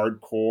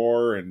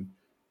hardcore and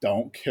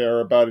don't care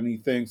about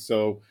anything.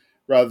 So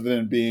rather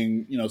than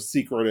being,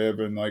 secretive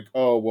and like,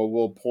 oh, well,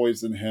 we'll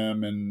poison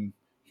him and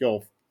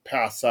he'll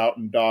pass out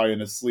and die in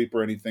his sleep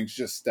or anything,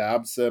 she just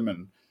stabs him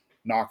and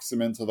knocks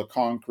him into the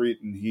concrete,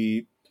 and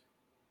he,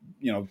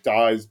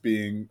 dies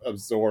being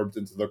absorbed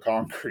into the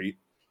concrete.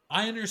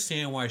 I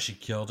understand why she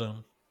killed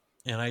him,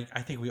 and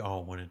I think we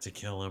all wanted to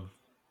kill him,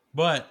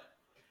 but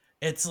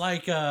it's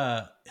like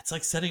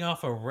setting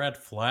off a red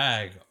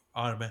flag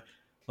on him.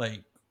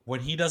 Like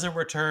when he doesn't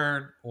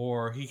return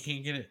or he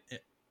can't get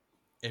it,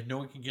 if no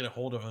one can get a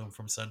hold of him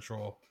from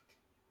Central,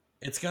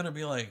 it's gonna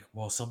be like,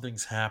 well,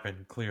 something's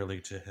happened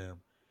clearly to him.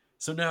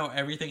 So now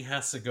everything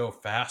has to go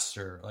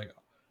faster. Like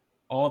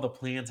all the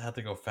plans have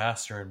to go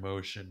faster in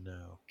motion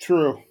now.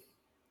 True.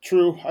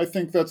 True. I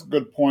think that's a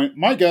good point.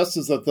 My guess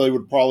is that they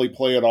would probably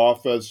play it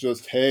off as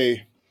just,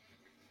 hey,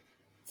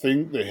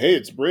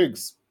 it's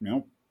Briggs.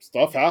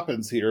 Stuff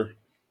happens here.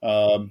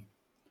 Um,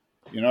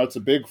 it's a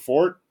big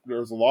fort.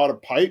 There's a lot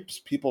of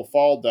pipes. People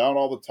fall down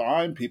all the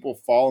time. People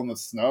fall in the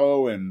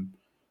snow and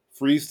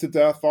freeze to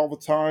death all the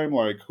time.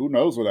 Like, who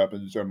knows what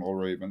happened to General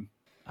Raven?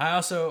 I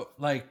also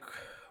like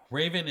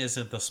Raven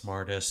isn't the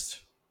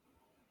smartest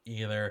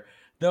either,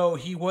 though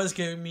he was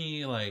giving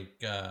me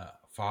like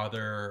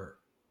Father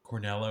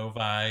Cornello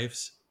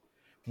vibes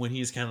when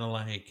he's kind of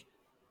like,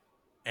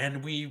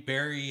 and we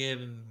bury it,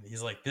 and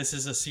he's like, this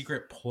is a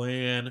secret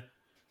plan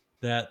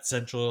that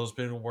Central has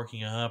been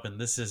working up, and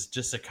this is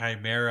just a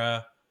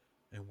chimera,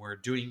 and we're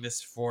doing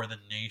this for the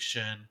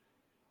nation.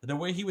 The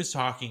way he was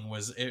talking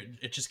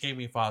it just gave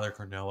me Father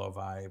Cornello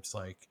vibes.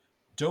 Like,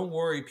 don't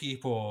worry,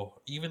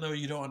 people, even though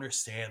you don't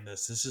understand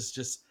this is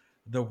just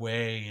the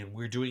way, and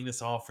we're doing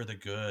this all for the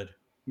good.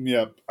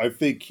 Yep. I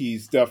think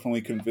he's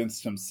definitely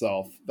convinced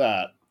himself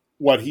that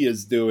what he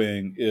is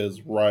doing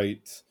is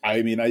right.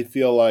 I mean, I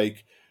feel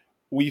like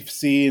we've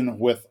seen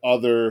with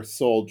other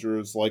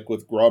soldiers, like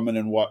with Grumman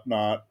and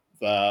whatnot,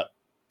 that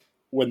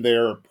when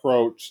they're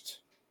approached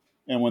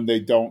and when they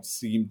don't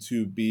seem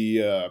to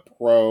be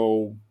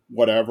pro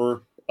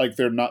whatever, like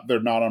they're not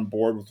on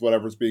board with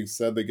whatever's being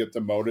said, they get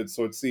demoted.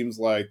 So it seems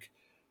like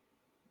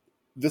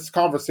this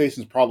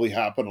conversation's probably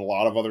happened a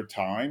lot of other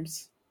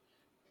times,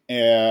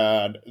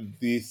 and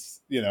these,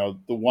 the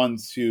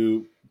ones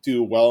who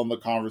do well in the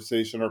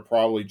conversation are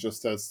probably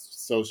just as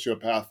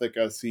sociopathic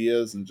as he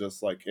is, and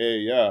just like, hey,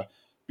 yeah,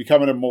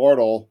 becoming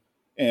immortal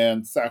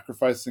and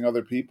sacrificing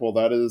other people,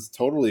 that is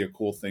totally a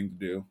cool thing to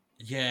do.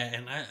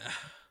 Yeah,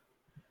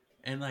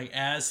 and like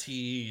as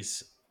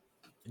he's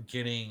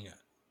getting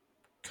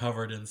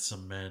covered in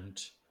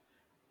cement,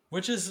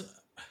 which is,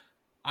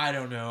 I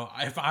don't know.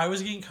 If I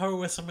was getting covered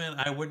with cement,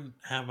 I wouldn't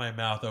have my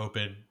mouth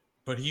open.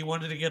 But he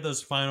wanted to get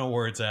those final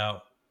words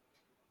out,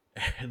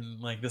 and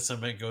like the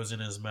cement goes in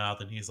his mouth,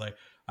 and he's like,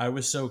 "I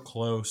was so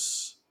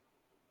close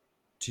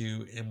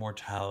to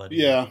immortality."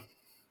 Yeah.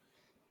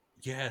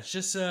 Yeah, it's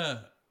just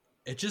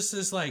it just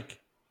is like,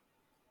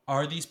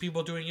 are these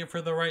people doing it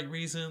for the right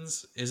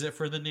reasons? Is it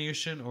for the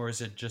nation, or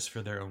is it just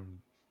for their own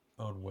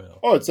will?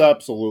 Oh, it's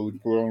absolutely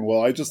going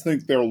well. I just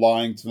think they're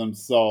lying to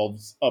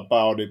themselves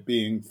about it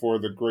being for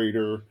the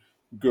greater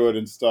good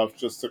and stuff,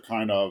 just to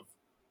kind of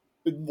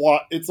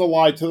it's a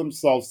lie to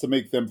themselves to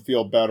make them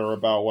feel better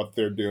about what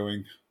they're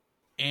doing.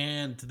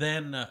 And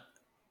then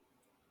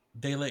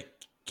they let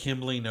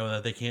Kimberly know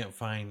that they can't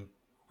find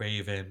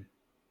Raven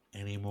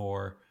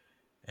anymore.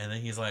 And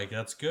then he's like,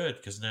 "That's good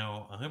because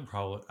now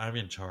I'm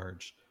in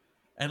charge."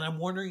 And I'm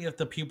wondering if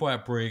the people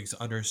at Briggs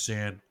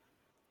understand.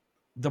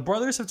 The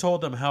brothers have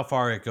told them how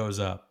far it goes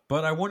up,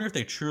 but I wonder if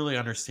they truly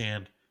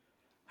understand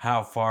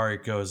how far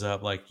it goes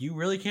up. Like, you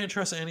really can't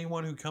trust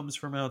anyone who comes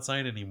from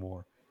outside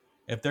anymore.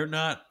 If they're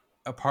not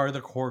a part of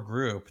the core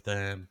group,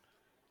 then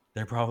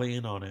they're probably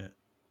in on it.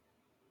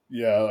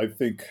 Yeah, I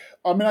think.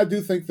 I mean, I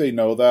do think they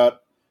know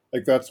that.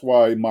 Like that's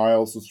why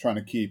Miles is trying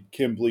to keep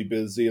Kimberly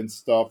busy and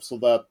stuff, so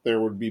that they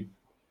would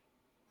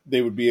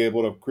be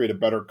able to create a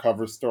better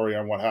cover story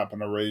on what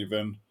happened to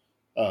Raven.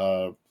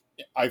 Uh,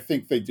 I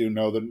think they do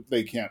know that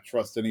they can't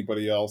trust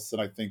anybody else,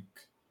 and I think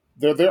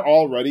they're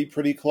already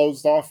pretty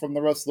closed off from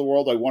the rest of the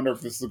world. I wonder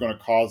if this is going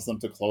to cause them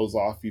to close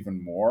off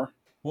even more.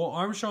 Well,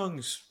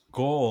 Armstrong's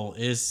goal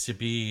is to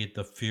be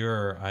the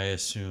Fuhrer, I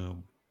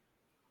assume.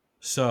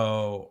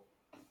 So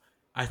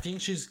I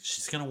think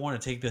she's gonna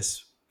want to take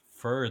this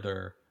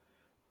further.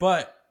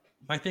 But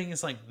my thing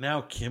is like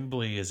now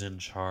Kimberly is in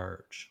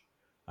charge.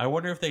 I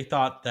wonder if they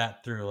thought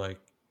that through. Like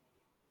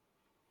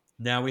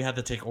now we have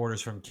to take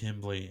orders from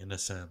Kimberly in a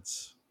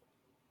sense.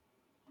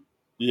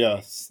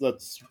 Yes,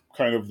 that's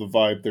kind of the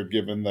vibe they're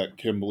given that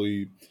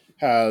Kimberly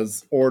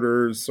has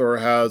orders or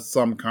has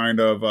some kind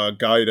of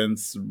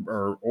guidance,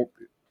 or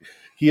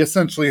he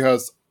essentially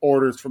has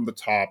orders from the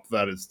top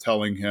that is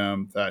telling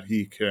him that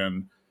he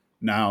can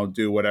now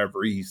do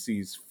whatever he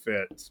sees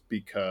fit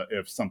because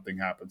if something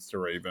happens to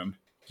Raven.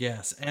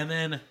 Yes, and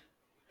then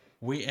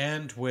we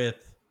end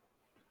with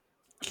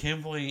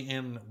Kimberly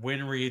and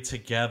Winry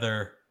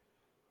together,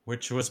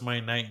 which was my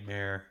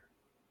nightmare.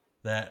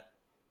 That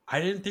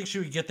I didn't think she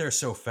would get there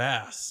so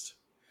fast.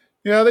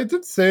 Yeah, they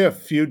did say a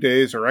few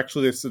days, or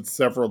actually, they said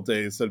several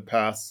days had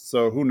passed.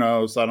 So who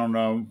knows? I don't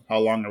know how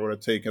long it would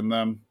have taken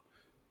them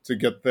to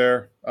get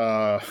there.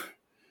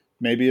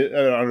 Maybe I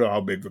don't know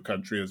how big the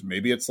country is.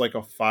 Maybe it's like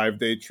a 5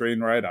 day train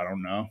ride. I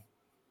don't know,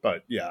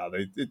 but yeah,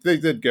 they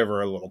did give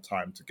her a little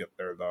time to get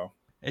there though.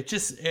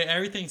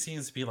 Everything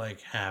seems to be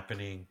like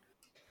happening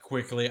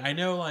quickly. I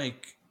know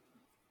like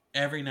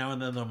every now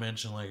and then they'll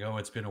mention like, oh,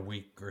 it's been a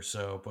week or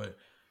so, but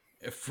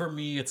for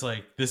me it's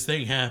like this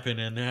thing happened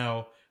and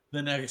now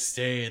the next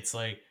day it's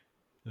like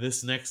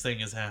this next thing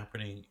is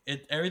happening.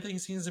 It Everything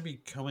seems to be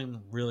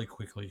coming really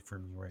quickly for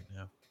me right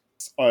now.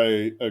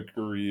 I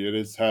agree. It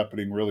is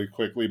happening really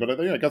quickly, but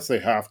I guess they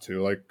have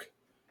to. Like,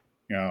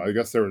 I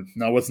guess there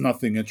was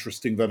nothing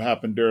interesting that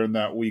happened during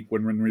that week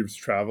when we was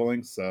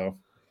traveling, so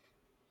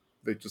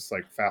they just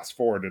like fast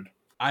forwarded.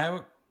 I have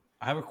a,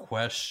 I have a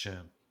question,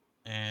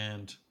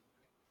 and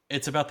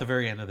it's about the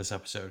very end of this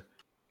episode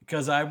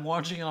because I'm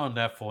watching it on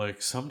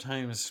Netflix.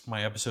 Sometimes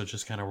my episodes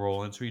just kind of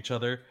roll into each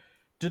other.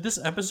 Did this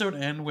episode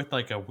end with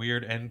like a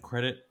weird end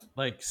credit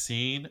like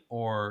scene,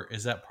 or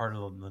is that part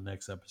of the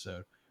next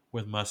episode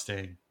with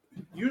Mustang?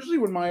 Usually,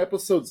 when my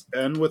episodes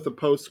end with a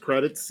post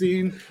credit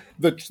scene,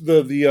 the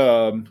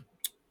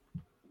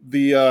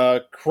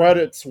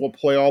credits will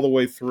play all the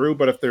way through.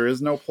 But if there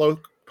is no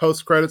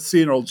post credit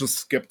scene, it'll just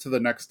skip to the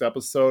next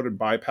episode and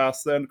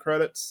bypass the end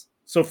credits.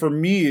 So for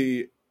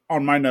me,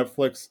 on my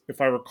Netflix,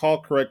 if I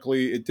recall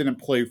correctly, it didn't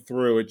play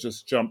through. It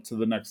just jumped to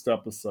the next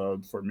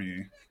episode for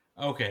me.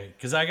 Okay,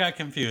 because I got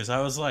confused.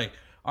 I was like,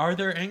 are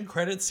there end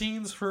credit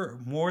scenes for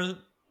more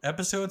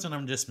episodes and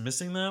I'm just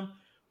missing them?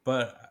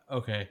 But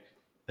okay,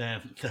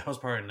 then that was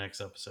part of the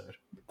next episode.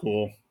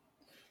 Cool.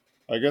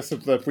 I guess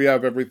if we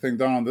have everything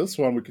done on this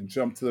one, we can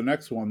jump to the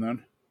next one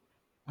then.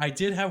 I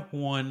did have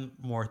one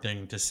more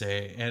thing to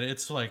say, and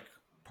it's like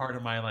part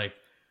of my like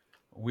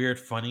weird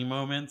funny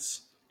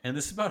moments. And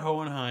this is about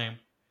Hohenheim.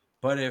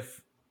 But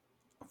if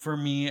for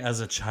me as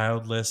a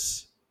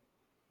childless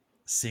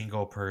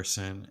single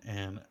person,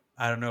 and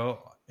I don't know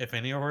if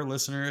any of our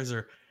listeners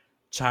are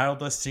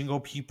childless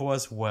single people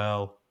as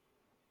well.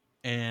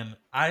 And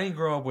I didn't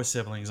grow up with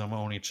siblings. I'm an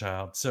only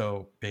child,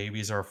 so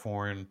babies are a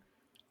foreign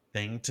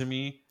thing to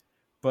me.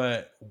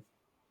 But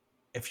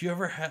if you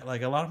ever had,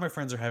 like, a lot of my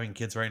friends are having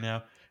kids right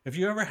now. If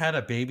you ever had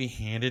a baby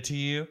handed to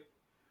you,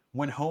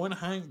 when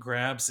Hohenheim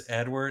grabs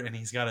Edward and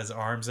he's got his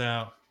arms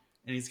out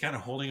and he's kind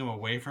of holding him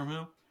away from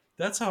him,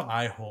 that's how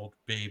I hold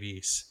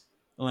babies.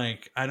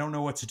 Like, I don't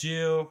know what to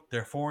do.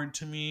 They're foreign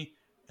to me.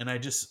 and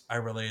I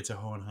related to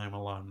Hohenheim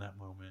a lot in that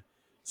moment.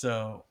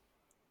 So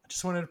I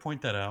just wanted to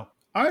point that out.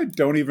 I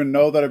don't even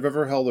know that I've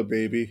ever held a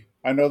baby.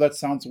 I know that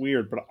sounds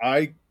weird, but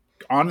I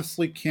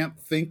honestly can't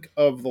think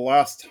of the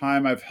last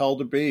time I've held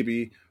a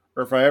baby,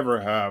 or if I ever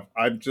have.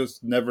 I've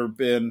just never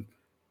been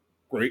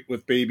great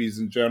with babies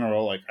in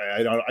general. Like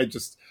I don't. I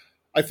just.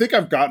 I think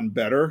I've gotten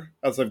better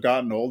as I've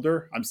gotten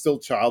older. I'm still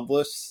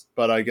childless,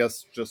 but I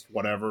guess just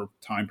whatever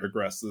time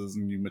progresses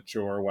and you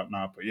mature or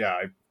whatnot. But yeah,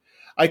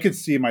 I could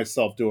see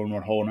myself doing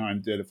what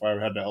Hohenheim did if I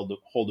had to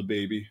hold a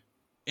baby.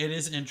 It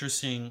is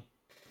interesting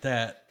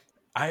that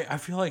I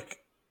feel like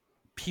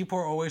people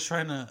are always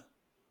trying to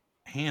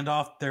hand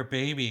off their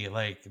baby.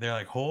 Like they're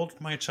like, hold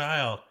my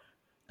child.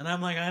 And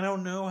I'm like, I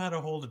don't know how to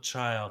hold a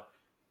child.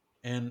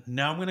 And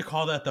now I'm gonna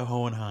call that the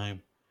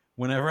Hohenheim.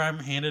 Whenever I'm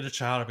handed a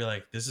child, I'll be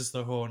like, this is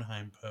the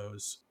Hohenheim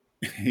pose.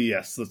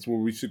 Yes, that's what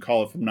we should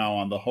call it from now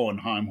on, the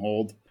Hohenheim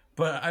hold.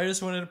 But I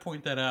just wanted to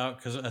point that out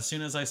because as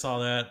soon as I saw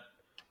that,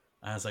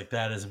 I was like,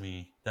 that is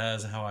me. That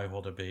is how I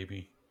hold a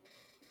baby.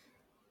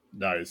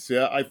 Nice.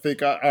 Yeah, I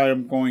think I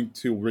am going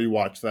to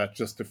rewatch that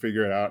just to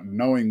figure it out. And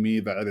knowing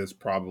me, that is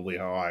probably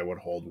how I would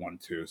hold one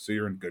too. So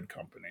you're in good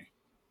company.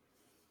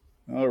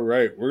 All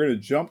right, we're going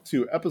to jump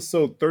to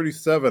episode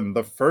 37,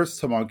 The First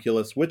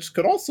Homunculus, which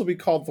could also be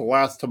called The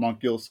Last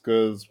Homunculus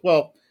because,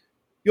 well,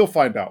 you'll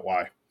find out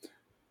why.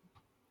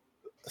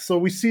 So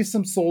we see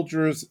some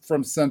soldiers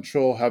from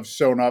Central have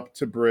shown up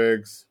to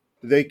Briggs.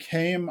 They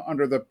came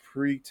under the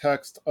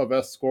pretext of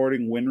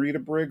escorting Winry to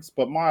Briggs,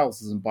 but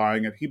Miles isn't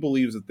buying it. He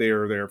believes that they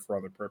are there for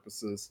other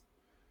purposes.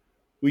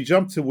 We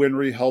jump to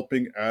Winry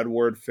helping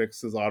Edward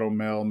fix his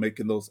automail,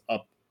 making those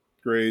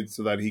upgrades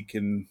so that he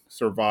can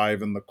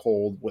survive in the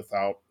cold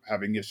without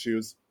having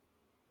issues.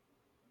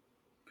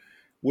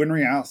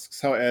 Winry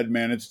asks how Ed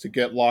managed to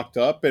get locked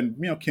up, and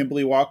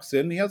Kimberly walks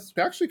in. He has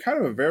actually kind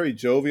of a very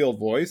jovial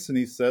voice, and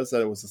he says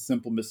that it was a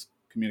simple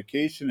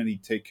miscommunication and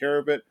he'd take care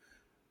of it.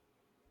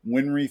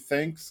 Winry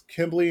thanks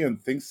Kimberly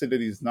and thinks that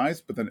he's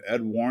nice, but then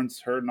Ed warns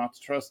her not to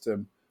trust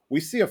him. We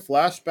see a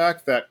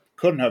flashback that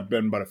couldn't have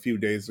been but a few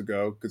days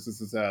ago, because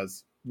this is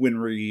as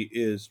Winry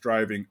is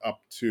driving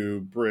up to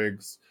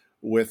Briggs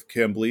with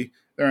Kimberly.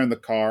 They're in the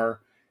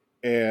car,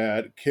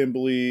 and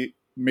Kimberly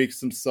makes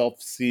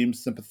himself seem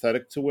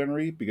sympathetic to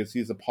Winry because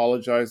he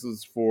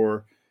apologizes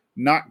for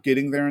not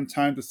getting there in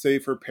time to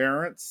save her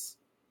parents,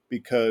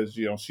 because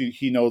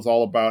he knows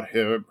all about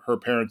her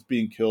parents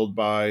being killed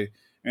by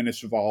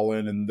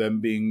Inishvalin and them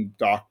being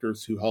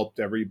doctors who helped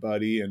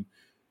everybody. And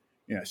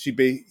he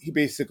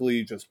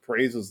basically just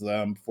praises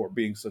them for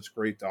being such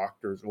great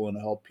doctors willing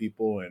to help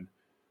people. And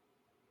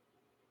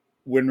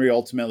Winry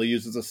ultimately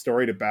uses a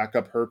story to back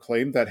up her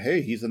claim that,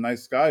 hey, he's a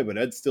nice guy, but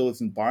Ed still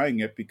isn't buying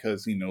it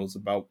because he knows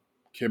about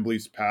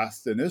Kimberly's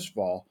past in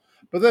Ishval.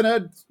 But then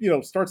Ed,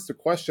 starts to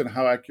question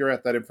how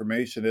accurate that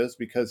information is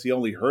because he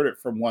only heard it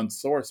from one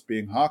source,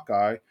 being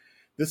Hawkeye.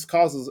 This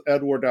causes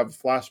Edward to have a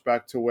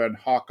flashback to when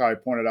Hawkeye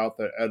pointed out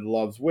that Ed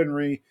loves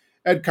Winry.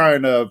 Ed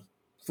kind of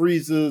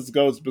freezes,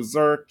 goes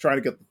berserk, trying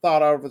to get the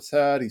thought out of his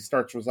head. He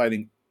starts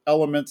reciting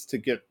elements to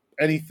get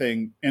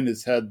anything in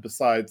his head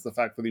besides the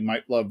fact that he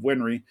might love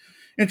Winry.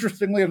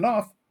 Interestingly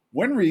enough,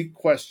 Winry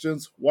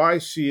questions why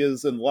she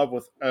is in love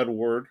with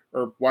Edward,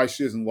 or why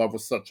she is in love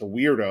with such a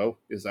weirdo,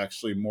 is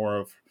actually more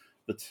of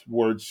the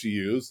words she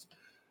used.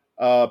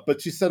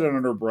 But she said it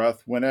under her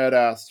breath. When Ed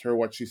asked her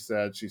what she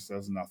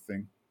says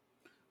nothing.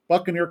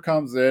 Buccaneer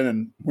comes in,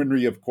 and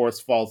Winry, of course,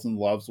 falls in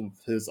love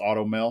with his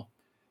automail.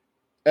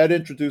 Ed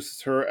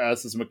introduces her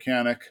as his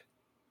mechanic.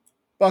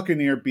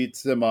 Buccaneer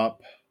beats him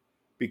up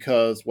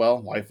because, well,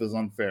 life is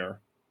unfair.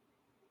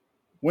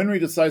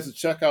 Winry decides to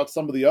check out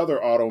some of the other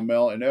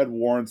automail, and Ed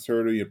warns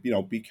her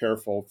to, be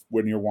careful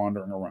when you're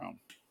wandering around.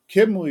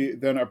 Kimberly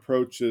then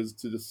approaches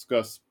to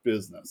discuss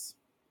business.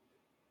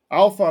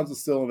 Alphonse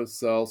is still in his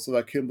cell so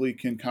that Kimberly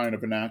can kind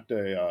of enact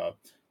a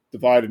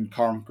divide and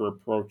conquer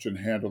approach in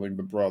handling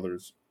the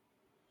brothers.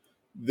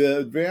 The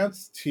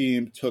advanced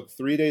team took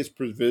 3 days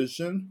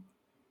provision,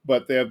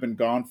 but they have been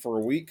gone for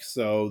a week,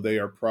 so they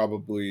are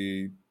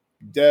probably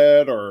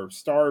dead or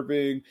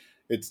starving.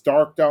 It's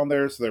dark down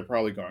there, so they're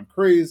probably gone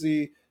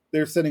crazy.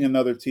 They're sending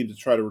another team to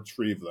try to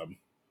retrieve them.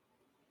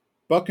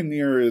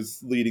 Buccaneer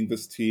is leading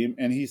this team,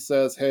 and he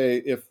says, hey,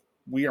 if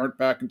we aren't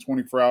back in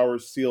 24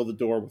 hours, seal the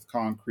door with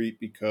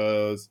concrete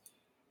because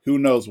who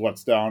knows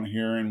what's down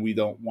here, and we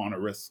don't want to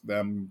risk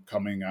them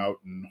coming out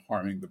and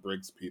harming the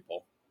Briggs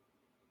people.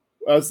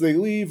 As they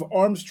leave,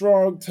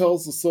 Armstrong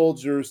tells the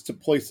soldiers to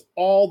place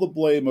all the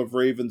blame of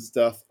Raven's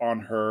death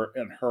on her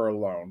and her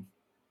alone.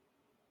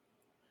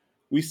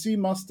 We see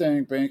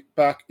Mustang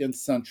back in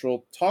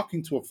Central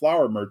talking to a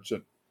flower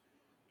merchant.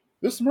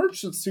 This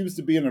merchant seems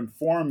to be an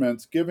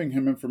informant, giving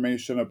him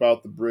information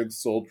about the Briggs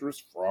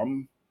soldiers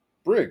from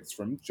Briggs,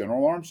 from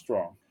General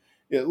Armstrong.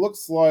 It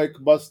looks like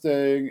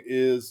Mustang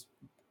is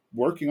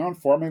working on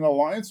forming an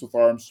alliance with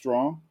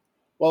Armstrong.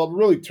 Well, it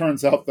really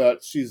turns out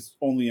that she's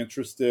only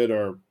interested,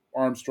 or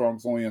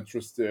Armstrong's only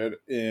interested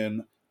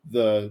in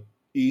the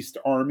East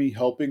Army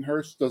helping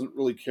her. She doesn't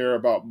really care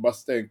about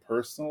Mustang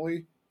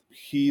personally.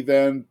 He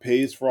then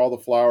pays for all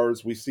the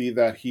flowers. We see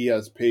that he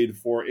has paid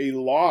for a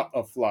lot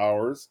of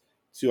flowers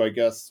to, I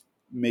guess,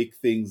 make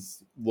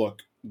things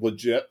look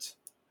legit.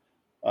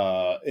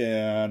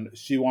 And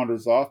she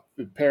wanders off,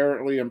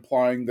 apparently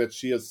implying that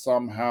she is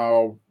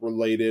somehow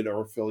related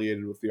or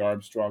affiliated with the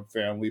Armstrong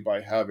family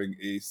by having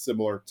a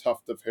similar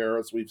tuft of hair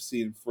as we've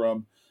seen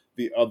from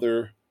the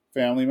other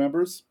family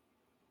members.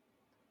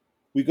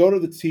 We go to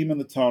the team in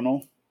the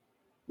tunnel.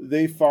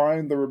 They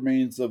find the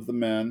remains of the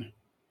men.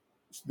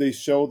 They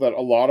show that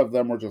a lot of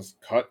them were just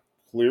cut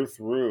clear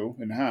through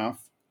in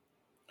half.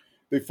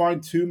 They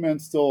find two men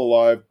still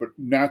alive, but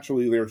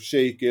naturally they're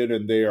shaken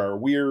and they are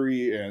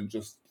weary and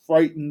just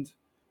frightened.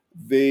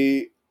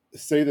 They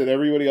say that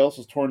everybody else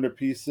is torn to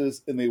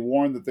pieces, and they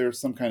warn that there's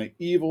some kind of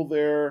evil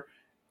there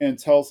and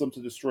tells them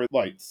to destroy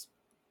lights.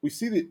 We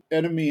see the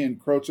enemy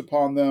encroach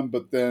upon them,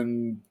 but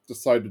then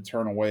decide to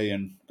turn away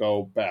and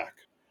go back.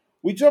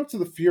 We jump to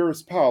the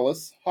Fuhrer's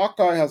palace.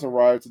 Hawkeye has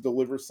arrived to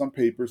deliver some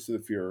papers to the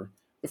Fuhrer.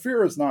 The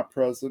Fuhrer is not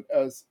present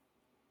as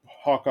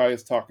Hawkeye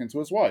is talking to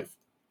his wife.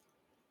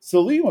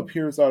 Selim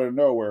appears out of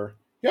nowhere.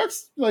 He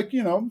acts like,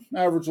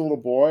 average little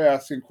boy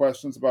asking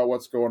questions about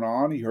what's going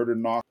on. He heard a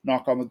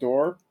knock on the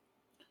door.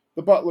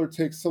 The butler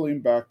takes Selim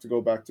back to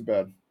go back to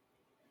bed.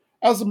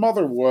 As a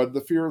mother would,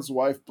 the Fuhrer's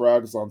wife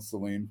brags on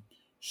Selim.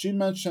 She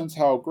mentions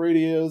how great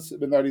he is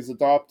and that he's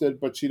adopted,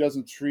 but she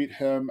doesn't treat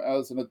him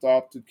as an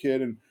adopted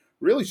kid. And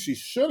really, she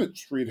shouldn't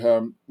treat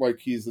him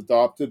like he's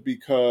adopted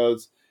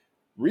because,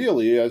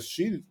 really, as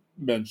she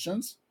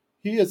mentions,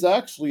 he is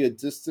actually a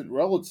distant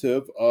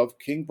relative of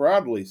King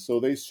Bradley, so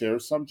they share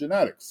some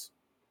genetics.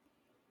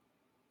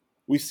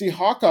 We see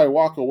Hawkeye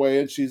walk away,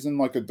 and she's in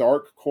like a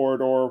dark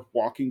corridor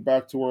walking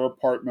back to her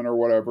apartment or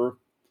whatever,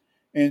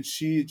 and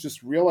she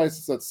just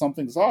realizes that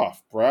something's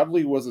off.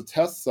 Bradley was a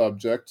test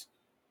subject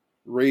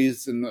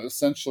raised in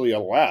essentially a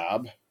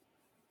lab,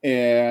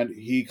 and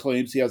he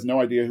claims he has no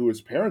idea who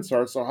his parents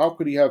are, so how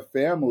could he have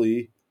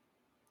family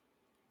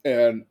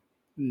and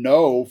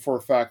know for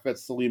a fact that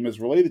Selim is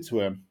related to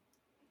him?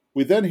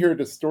 We then hear a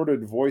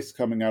distorted voice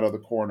coming out of the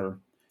corner.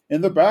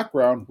 In the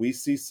background, we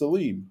see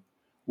Selim.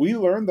 We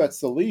learn that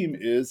Selim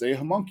is a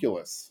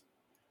homunculus.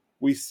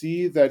 We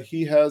see that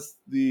he has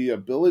the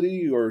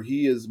ability, or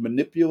he is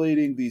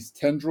manipulating these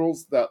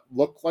tendrils that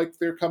look like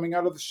they're coming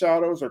out of the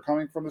shadows or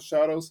coming from the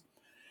shadows.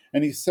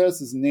 And he says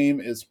his name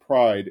is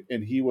Pride,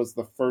 and he was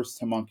the first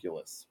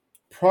homunculus.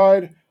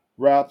 Pride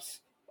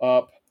wraps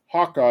up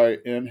Hawkeye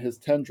in his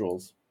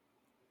tendrils.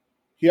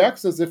 He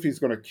acts as if he's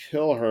going to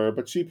kill her,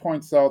 but she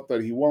points out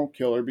that he won't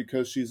kill her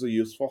because she's a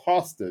useful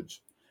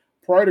hostage.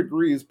 Pride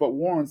agrees, but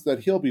warns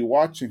that he'll be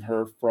watching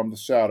her from the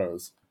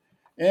shadows.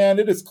 And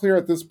it is clear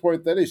at this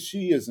point that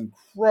she is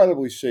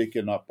incredibly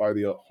shaken up by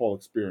the whole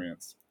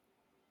experience.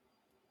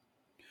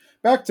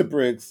 Back to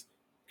Briggs,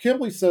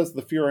 Kimberly says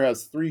the Fuhrer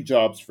has 3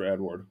 jobs for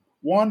Edward.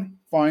 1,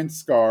 find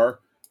Scar,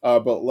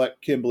 but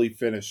let Kimberly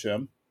finish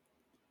him.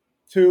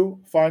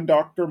 2, find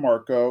Dr.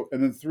 Marco.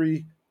 And then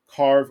 3,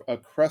 carve a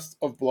crest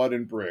of blood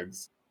in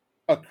Briggs.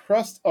 A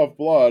crest of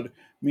blood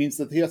means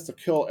that he has to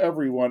kill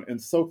everyone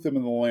and soak them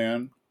in the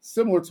land,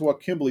 similar to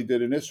what Kimberly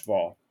did in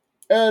Ishval.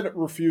 Ed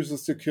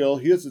refuses to kill.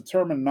 He is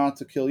determined not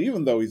to kill,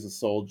 even though he's a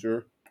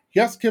soldier. He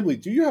asks Kimberly,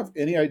 do you have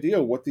any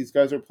idea what these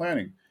guys are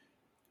planning?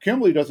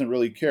 Kimberly doesn't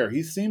really care.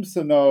 He seems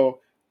to know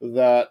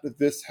that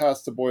this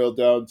has to boil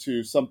down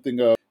to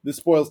something this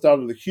boils down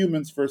to the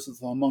humans versus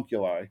the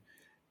homunculi.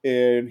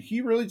 And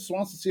he really just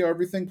wants to see how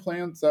everything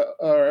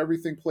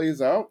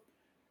plays out.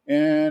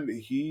 And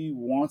he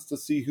wants to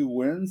see who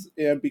wins.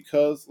 And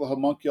because the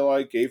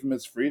homunculi gave him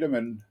his freedom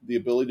and the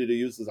ability to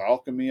use his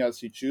alchemy as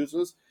he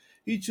chooses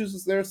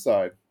their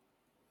side.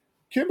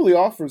 Kimberly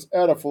offers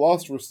Ed a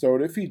Philosopher's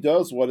Stone if he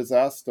does what is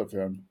asked of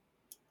him.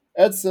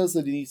 Ed says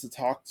that he needs to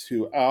talk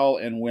to Al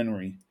and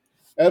Winry.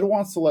 Ed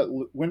wants to let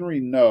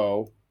Winry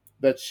know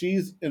that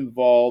she's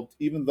involved,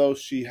 even though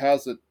she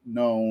hasn't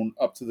known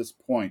up to this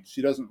point.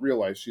 She doesn't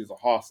realize she's a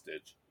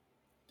hostage.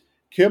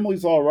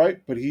 Kimberly's all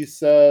right, but he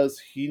says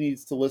he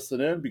needs to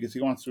listen in because he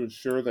wants to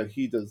ensure that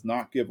he does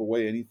not give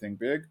away anything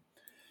big.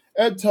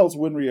 Ed tells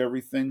Winry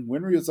everything.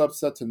 Winry is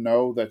upset to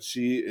know that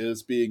she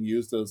is being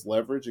used as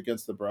leverage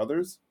against the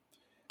brothers.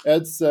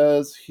 Ed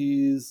says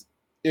he's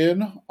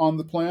in on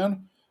the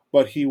plan,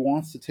 but he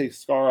wants to take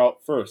Scar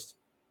out first.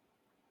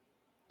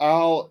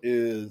 Al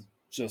is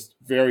just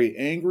very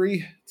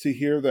angry to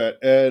hear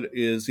that Ed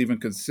is even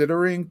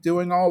considering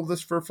doing all of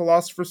this for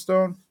Philosopher's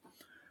Stone.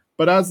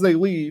 But as they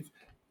leave,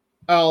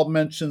 Al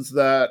mentions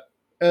that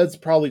Ed's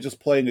probably just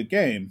playing a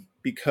game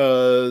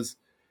because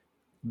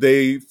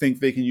they think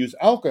they can use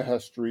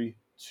alkahestry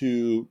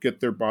to get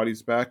their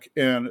bodies back.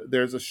 And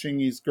there's a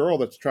Shingi's girl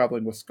that's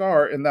traveling with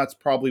Scar, and that's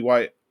probably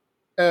why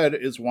Ed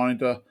is wanting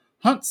to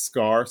hunt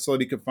Scar so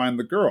that he can find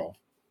the girl.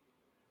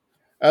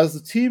 As the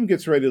team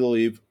gets ready to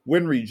leave,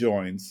 Winry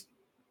joins.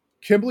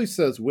 Kimberly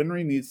says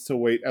Winry needs to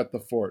wait at the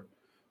fort,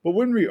 but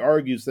Winry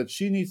argues that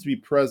she needs to be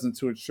present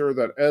to ensure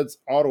that Ed's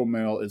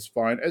automail is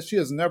fine, as she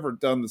has never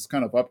done this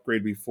kind of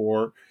upgrade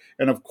before,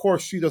 and of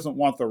course she doesn't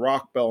want the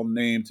Rockbell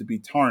name to be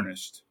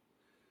tarnished.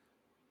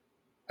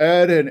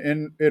 Ed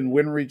and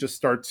Winry just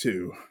start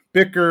to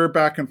bicker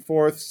back and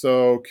forth.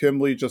 So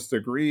Kimberly just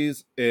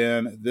agrees,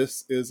 and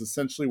this is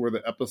essentially where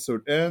the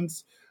episode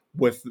ends,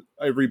 with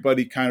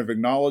everybody kind of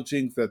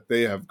acknowledging that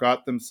they have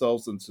got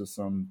themselves into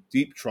some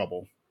deep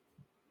trouble.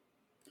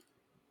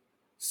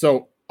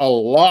 So a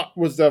lot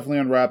was definitely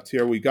unwrapped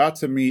here. We got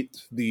to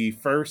meet the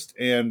first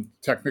and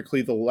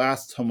technically the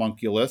last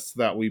homunculus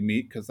that we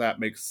meet, because that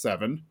makes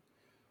seven.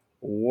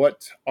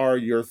 What are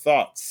your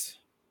thoughts?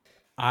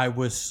 I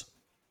was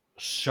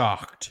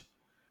shocked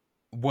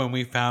when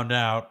we found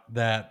out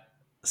that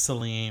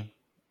Salim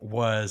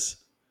was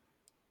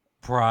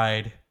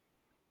Pride.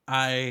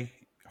 I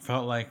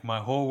felt like my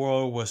whole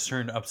world was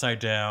turned upside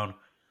down.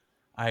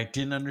 I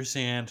didn't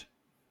understand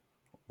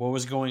what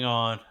was going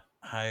on.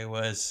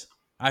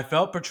 I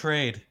felt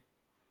betrayed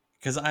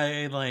because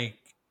I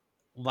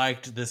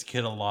liked this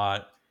kid a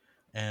lot,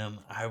 and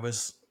I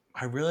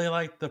really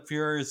liked the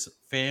Fuhrer's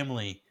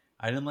family.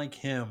 I didn't like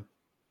him,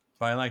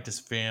 but I liked his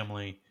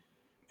family.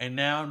 And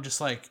now I'm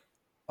just like,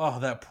 oh,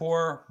 that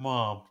poor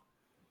mom,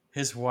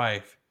 his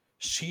wife.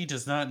 She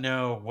does not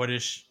know what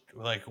is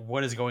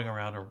going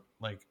around her,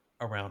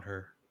 around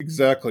her.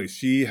 Exactly.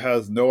 She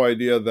has no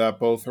idea that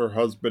both her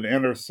husband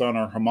and her son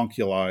are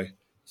homunculi.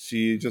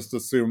 She just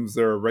assumes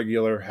they're a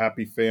regular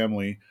happy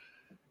family.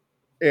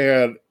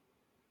 And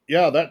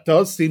yeah, that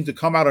does seem to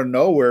come out of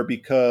nowhere,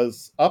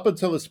 because up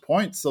until this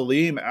point,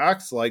 Salim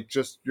acts like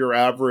just your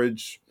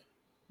average,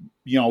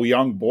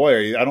 young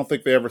boy. I don't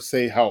think they ever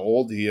say how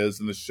old he is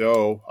in the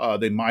show.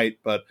 They might,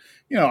 but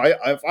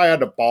if I had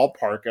to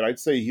ballpark it, I'd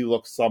say he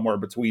looks somewhere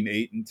between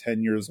 8 and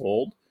 10 years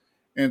old.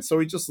 And so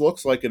he just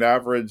looks like an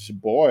average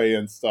boy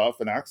and stuff,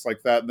 and acts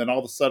like that. And then all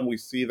of a sudden, we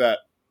see that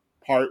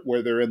part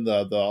where they're in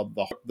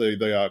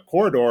the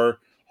corridor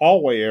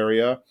hallway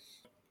area.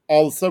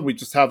 All of a sudden, we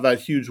just have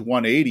that huge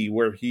 180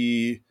 where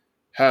he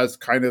has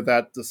kind of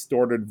that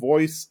distorted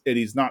voice, and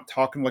he's not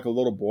talking like a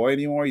little boy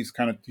anymore. He's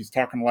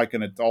talking like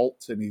an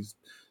adult, and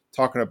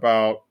talking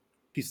about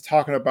he's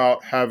talking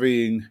about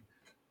having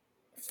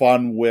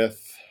fun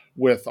with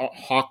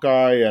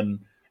Hawkeye and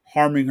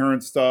harming her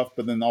and stuff,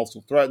 but then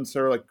also threatens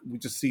her. Like, we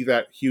just see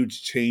that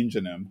huge change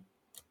in him.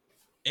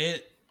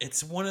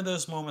 It's one of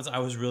those moments I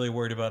was really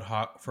worried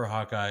about for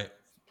Hawkeye,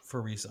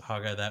 for recent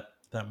Hawkeye,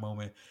 that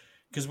moment,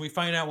 because we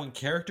find out when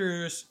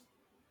characters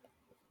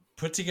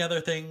put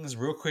together things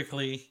real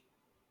quickly,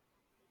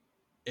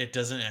 it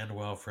doesn't end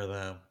well for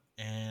them,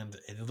 and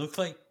it looked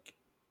like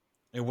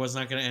it was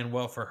not going to end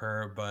well for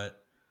her.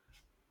 But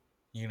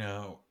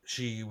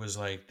she was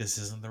like, "This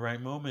isn't the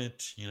right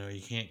moment.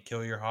 You can't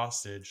kill your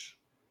hostage."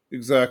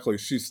 Exactly.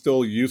 She's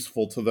still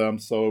useful to them,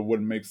 so it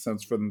wouldn't make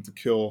sense for them to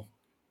kill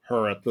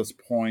her at this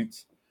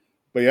point.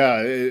 But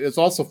yeah, it's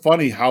also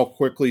funny how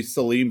quickly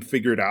Salim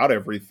figured out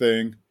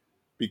everything,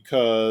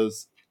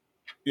 because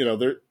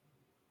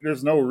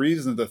there's no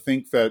reason to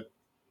think that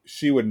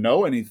she would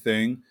know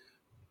anything.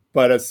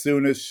 But as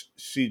soon as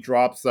she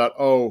drops that,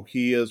 oh,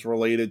 he is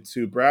related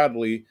to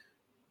Bradley,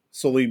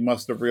 Salim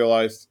must have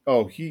realized,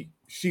 oh,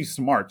 she's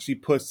smart. She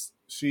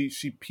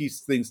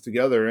pieced things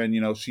together,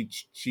 and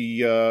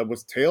she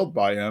was tailed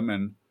by him,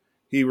 and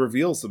he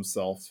reveals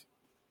himself.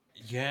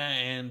 Yeah,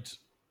 and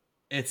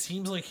it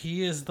seems like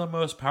he is the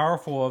most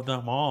powerful of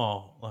them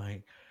all.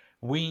 Like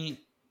we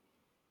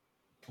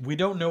we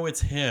don't know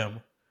it's him,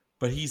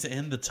 but he's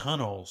in the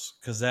tunnels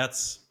because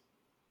that's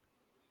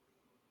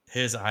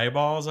his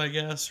eyeballs, I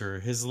guess, or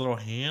his little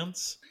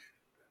hands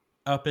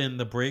up in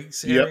the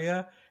Briggs Yep,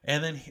 area.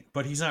 And then,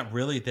 but he's not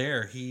really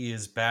there. He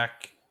is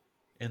back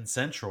in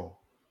Central.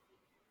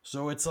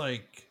 So it's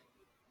like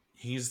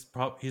he's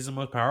the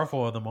most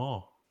powerful of them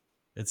all.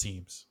 It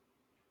seems.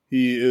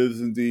 he is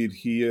indeed.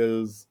 He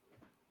is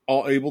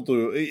all able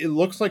to. It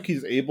looks like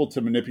he's able to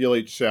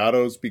manipulate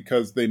shadows,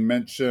 because they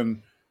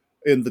mention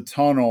in the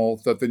tunnel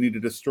that they need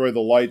to destroy the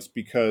lights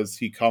because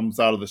he comes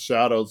out of the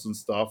shadows and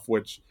stuff,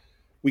 which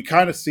we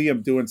kind of see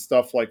him doing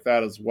stuff like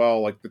that as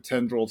well. Like, the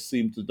tendrils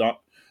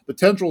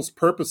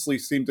purposely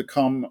seem to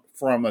come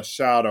from a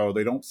shadow.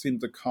 They don't seem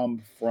to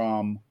come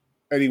from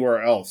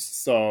anywhere else.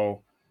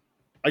 So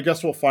I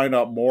guess we'll find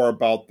out more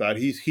about that.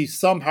 He's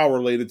somehow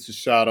related to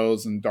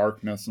shadows and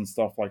darkness and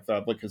stuff like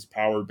that, like his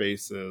power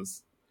base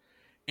is.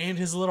 And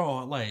his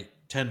little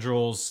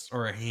tendrils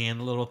or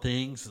hand little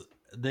things,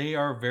 they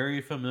are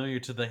very familiar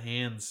to the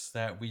hands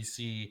that we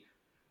see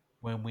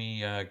when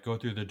we go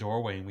through the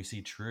doorway and we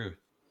see Truth.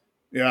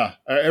 Yeah,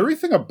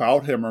 everything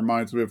about him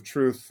reminds me of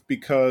Truth,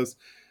 because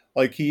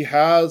like he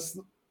has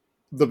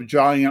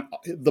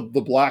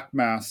the black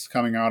mass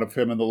coming out of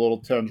him and the little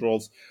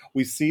tendrils.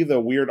 We see the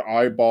weird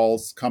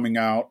eyeballs coming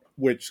out,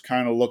 which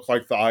kind of look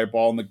like the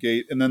eyeball in the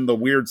gate, and then the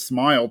weird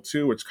smile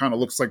too, which kind of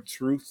looks like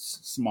Truth's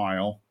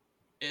smile.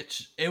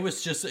 It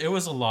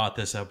was a lot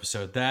this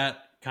episode. That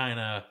kind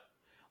of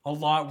a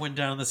lot went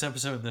down this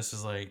episode, and this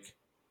is like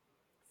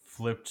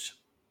flipped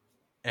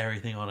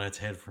everything on its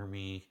head for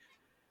me.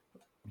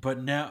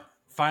 But now,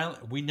 finally,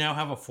 we now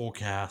have a full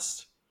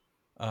cast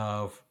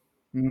of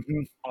Hmm.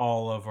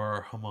 all of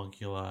our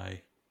homunculi.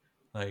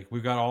 Like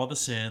we've got all the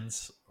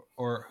sins,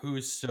 or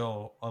who's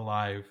still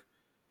alive,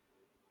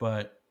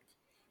 But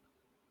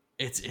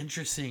it's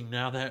interesting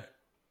now that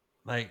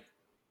like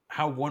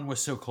how one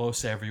was so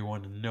close to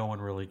everyone and no one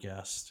really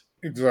guessed.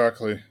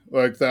 Exactly.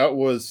 Like that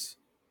was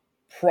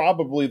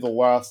probably the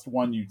last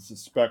one you'd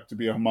suspect to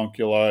be a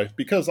homunculi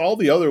because all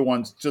the other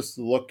ones just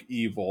look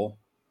evil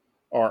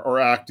or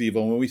act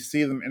evil. When we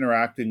see them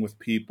interacting with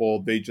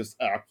people, they just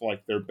act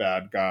like they're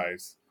bad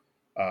guys.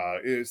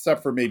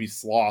 Except for maybe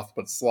Sloth,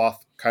 but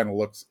Sloth kind of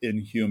looks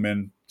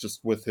inhuman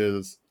just with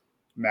his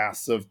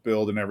massive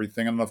build and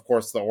everything. And of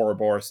course, the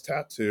Ouroboros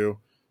tattoo.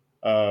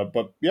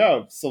 But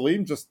yeah,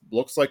 Salim just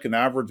looks like an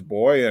average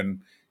boy,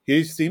 and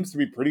he seems to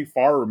be pretty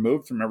far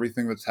removed from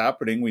everything that's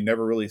happening. We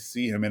never really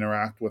see him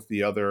interact with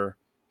the other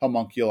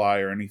homunculi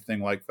or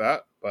anything like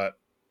that. But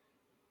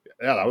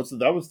yeah,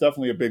 that was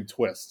definitely a big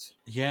twist.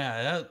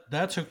 Yeah,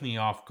 that took me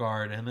off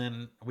guard. And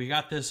then we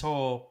got this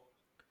whole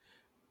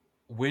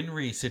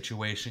Winry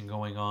situation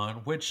going on,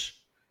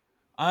 which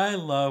I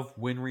love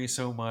Winry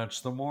so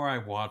much. The more I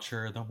watch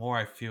her, the more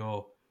I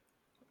feel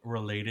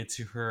related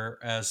to her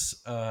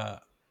as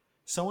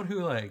someone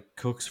who like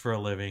cooks for a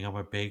living. I'm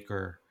a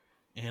baker,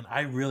 and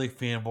I really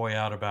fanboy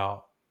out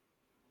about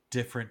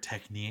different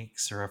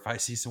techniques, or if I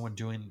see someone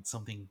doing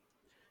something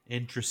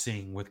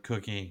interesting with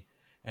cooking,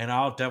 and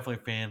I'll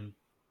definitely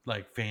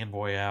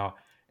fanboy out.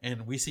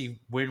 And we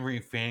see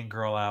Winry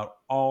fangirl out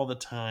all the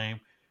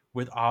time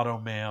with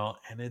Automail,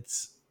 and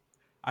it's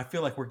I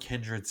feel like we're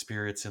kindred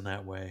spirits in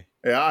that way.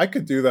 Yeah, I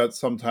could do that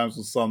sometimes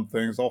with some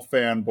things. I'll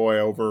fanboy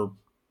over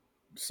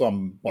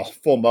some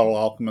Full Metal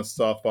Alchemist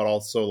stuff, but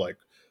also like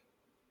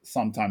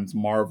sometimes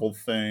Marvel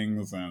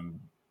things and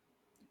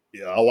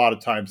yeah, a lot of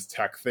times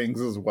tech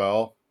things as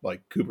well,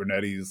 like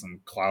Kubernetes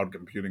and cloud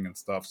computing and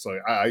stuff. So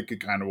I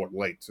could kind of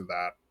relate to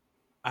that.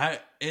 I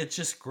It's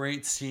just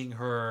great seeing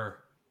her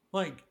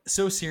like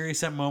so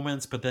serious at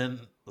moments, but then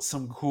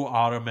some cool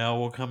Automail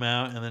will come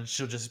out, and then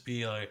she'll just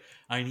be like,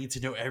 "I need to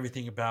know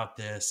everything about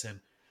this," and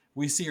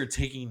we see her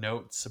taking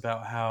notes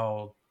about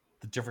how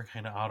the different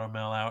kind of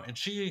Automail out, and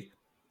she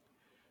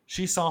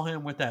saw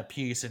him with that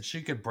piece, and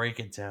she could break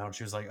it down.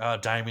 She was like,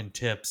 diamond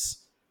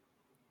tips."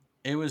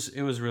 It was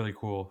really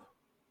cool.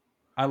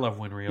 I love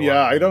Winry a Yeah,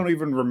 lot I now. don't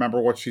even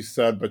remember what she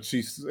said, but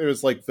it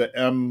was like the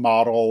M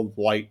model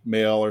light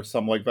mail or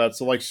something like that.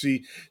 So like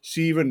she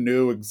even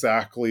knew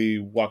exactly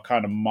what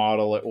kind of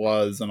model it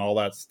was and all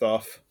that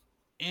stuff.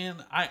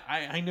 And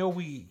I know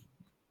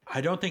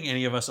I don't think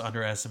any of us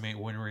underestimate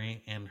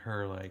Winry and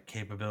her like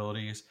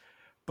capabilities,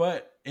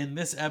 but in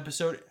this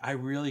episode, I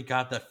really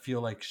got that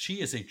feel like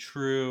she is a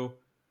true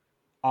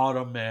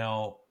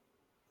automail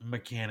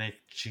mechanic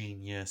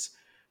genius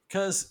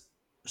because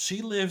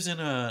she lives in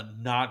a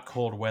not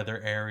cold weather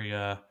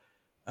area,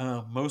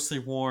 mostly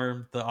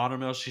warm. The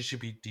automail she should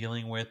be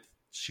dealing with,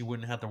 she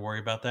wouldn't have to worry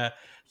about that.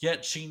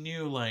 Yet she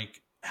knew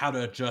like how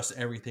to adjust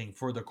everything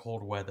for the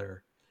cold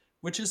weather,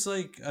 which is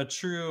like a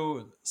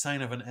true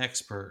sign of an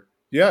expert.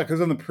 Yeah,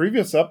 because in the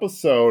previous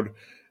episode,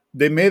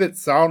 they made it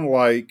sound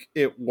like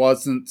it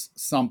wasn't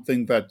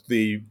something that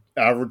the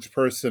average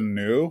person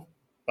knew,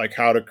 like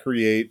how to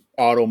create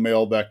auto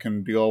mail that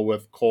can deal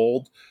with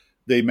cold.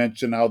 They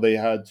mentioned how they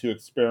had to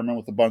experiment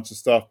with a bunch of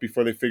stuff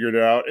before they figured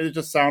it out. It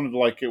just sounded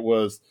like it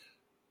was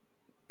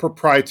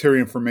proprietary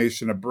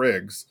information of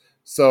Briggs.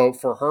 So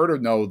for her to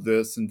know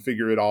this and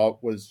figure it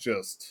out was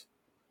just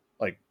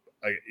like,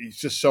 it's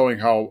just showing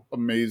how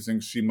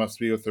amazing she must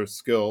be with her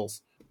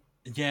skills.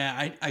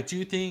 Yeah, I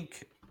do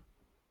think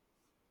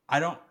I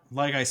don't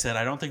like I said,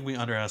 I don't think we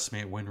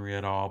underestimate Winry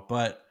at all,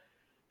 but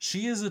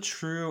she is a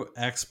true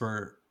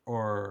expert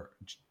or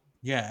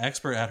yeah,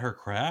 expert at her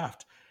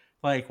craft.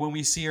 Like when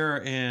we see her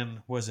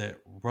in was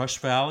it Rush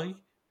Valley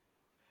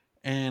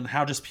and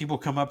how just people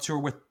come up to her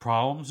with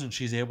problems and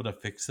she's able to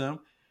fix them.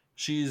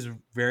 She's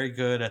very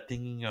good at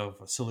thinking of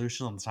a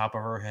solution on the top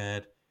of her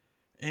head.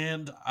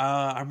 And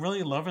I'm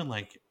really loving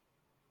like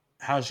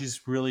how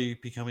she's really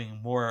becoming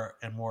more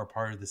and more a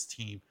part of this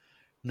team,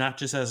 not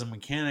just as a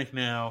mechanic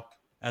now.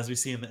 As we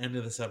see in the end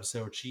of this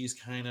episode, she's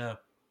kind of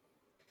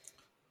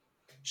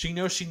she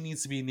knows she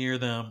needs to be near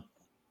them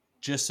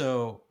just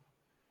so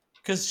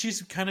because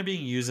she's kind of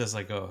being used as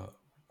like a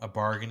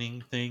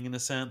bargaining thing in a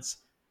sense.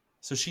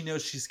 So she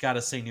knows she's got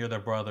to stay near their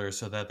brother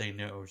so that they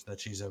know that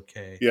she's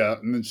okay. Yeah,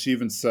 and then she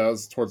even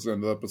says towards the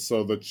end of the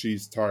episode that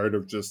she's tired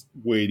of just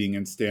waiting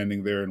and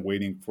standing there and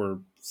waiting for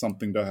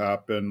something to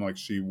happen. Like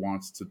she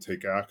wants to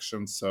take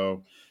action.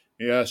 So,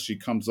 yeah, she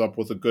comes up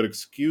with a good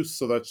excuse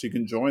so that she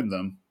can join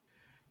them.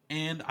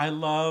 And I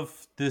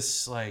love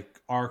this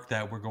like arc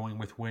that we're going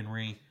with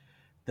Winry.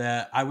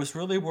 That I was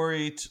really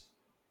worried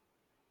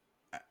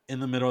in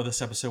the middle of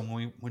this episode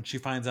when she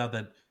finds out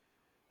that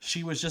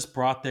she was just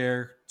brought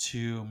there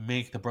to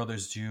make the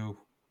brothers do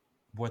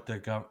what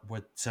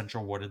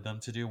Central wanted them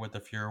to do, what the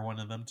Fuhrer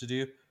wanted them to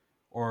do,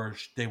 or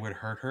they would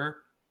hurt her.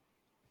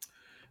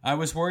 I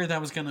was worried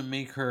that was going to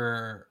make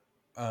her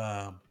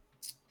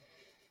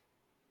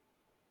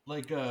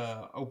like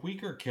a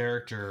weaker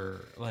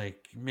character.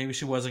 Like maybe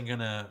she wasn't going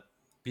to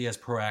be as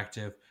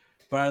proactive.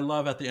 But I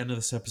love at the end of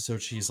this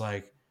episode, she's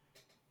like,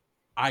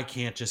 I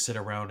can't just sit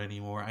around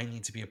anymore. I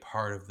need to be a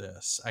part of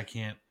this. I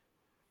can't.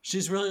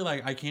 She's really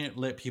like, I can't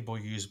let people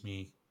use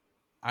me.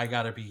 I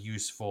gotta be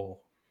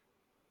useful.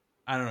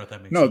 I don't know if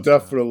that makes No, sense or not.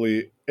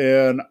 definitely.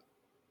 And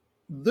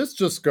this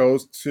just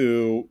goes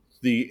to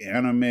the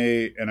anime,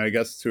 and I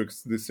guess to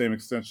the same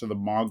extension the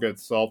manga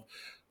itself.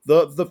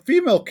 The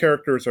female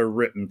characters are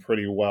written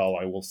pretty well,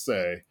 I will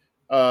say.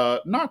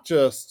 Not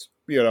just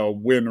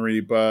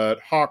Winry, but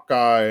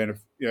Hawkeye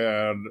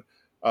and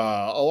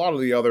a lot of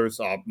the others.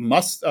 Not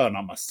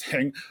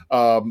Mustang,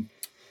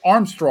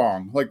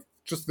 Armstrong. Like,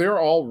 just they're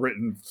all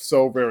written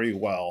so very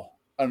well,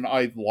 and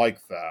I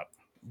like that.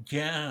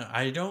 Yeah,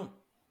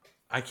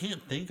 I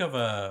can't think of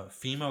a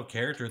female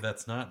character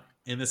that's not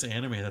in this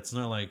anime that's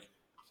not like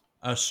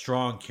a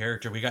strong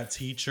character. We got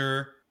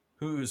Teacher,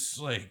 who's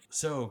like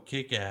so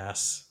kick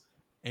ass.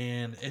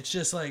 And it's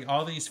just like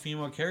all these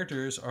female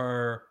characters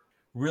are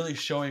really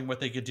showing what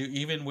they could do,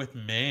 even with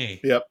May,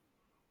 Yep.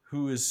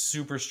 who is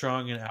super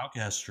strong in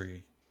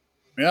outcastry.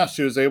 Yeah,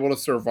 she was able to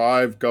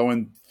survive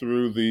going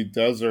through the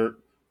desert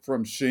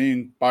from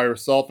Sheen by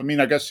herself. I mean,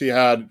 I guess she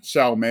had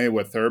Xiao Mei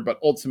with her, but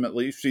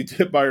ultimately she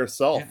did by Yeah,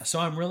 herself. so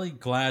I'm really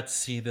glad to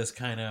see this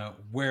kind of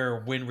where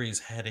Winry's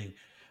heading.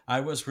 I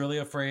was really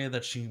afraid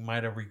that she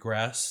might have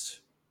regressed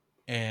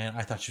and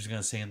I thought she was going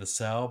to stay in the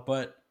cell,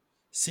 but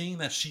seeing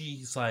that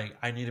she's like,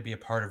 I need to be a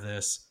part of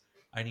this,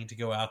 I need to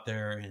go out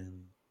there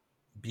and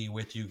be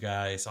with you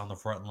guys on the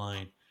front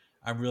line.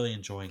 I'm really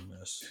enjoying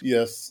this.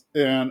 Yes,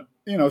 and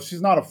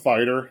she's not a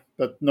fighter.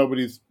 That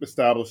nobody's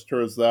established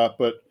her as that,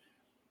 but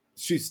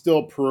she's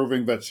still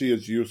proving that she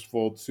is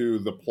useful to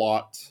the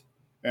plot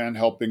and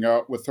helping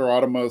out with her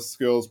automotive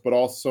skills, but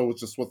also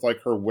just with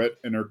like her wit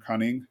and her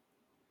cunning.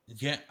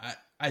 Yeah,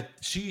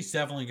 she's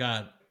definitely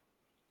got.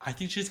 I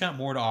think she's got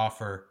more to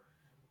offer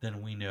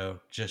than we know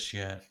just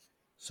yet.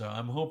 So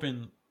I'm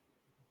hoping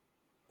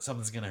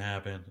something's gonna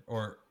happen,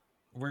 or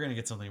we're gonna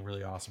get something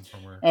really awesome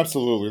from her.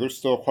 Absolutely. There's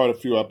still quite a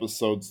few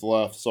episodes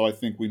left, so I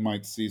think we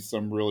might see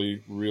some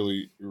really,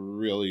 really,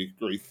 really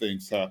great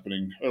things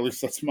happening. At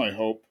least that's my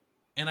hope.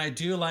 And I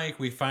do like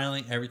we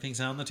finally everything's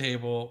on the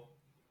table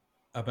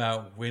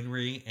about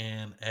Winry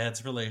and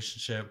Ed's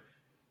relationship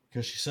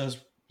because she says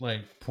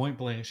like point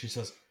blank, she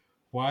says,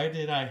 "Why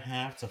did I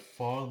have to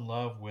fall in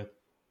love with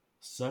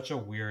such a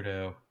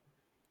weirdo?"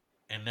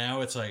 And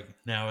now it's like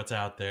now it's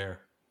out there.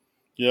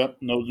 Yep,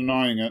 no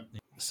denying it.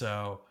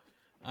 So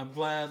I'm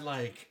glad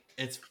like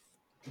it's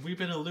we've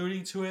been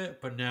alluding to it,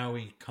 but now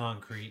we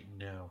concrete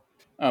know.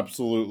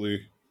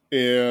 Absolutely.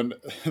 And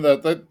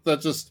that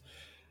just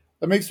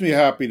that makes me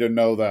happy to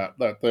know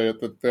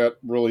that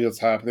really is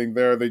happening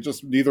there. They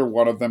just neither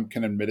one of them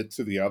can admit it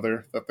to the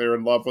other that they're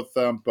in love with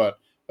them, but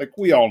like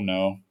we all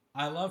know.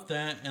 I love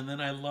that, and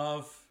then I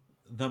love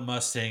the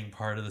Mustang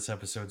part of this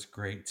episode's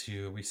great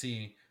too. We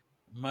see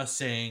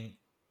Mustang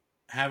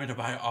having to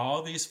buy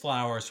all these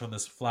flowers from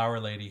this flower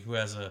lady who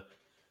has a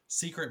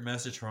secret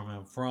message from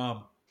him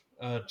from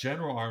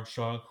General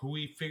Armstrong, who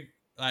we fig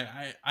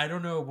I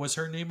don't know, was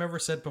her name ever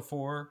said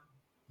before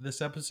this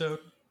episode?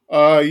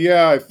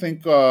 Yeah, I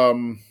think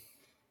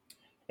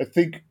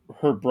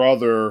her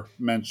brother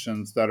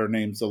mentions that her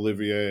name's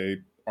Olivier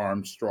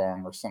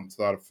Armstrong or something to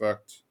that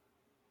effect.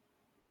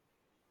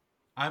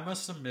 I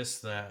must have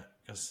missed that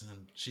because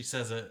she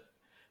says it.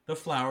 The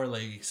flower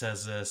lady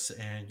says this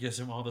and gives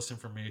him all this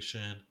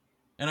information.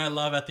 And I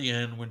love at the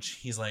end when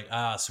he's like,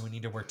 so we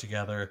need to work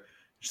together.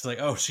 She's like,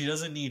 oh, she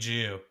doesn't need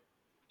you.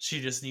 She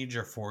just needs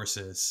your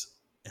forces.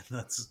 And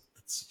that's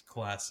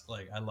class.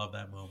 Like, I love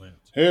that moment.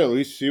 Hey, at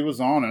least she was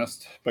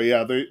honest. But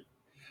yeah,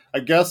 I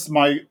guess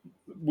my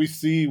we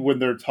see when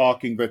they're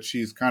talking that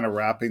she's kind of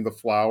wrapping the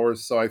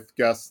flowers, so I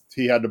guess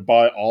he had to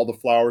buy all the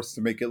flowers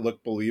to make it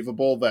look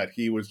believable that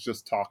he was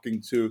just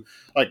talking to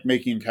like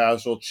making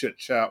casual chit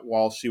chat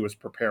while she was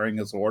preparing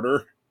his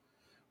order.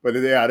 But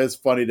yeah, it is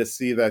funny to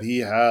see that he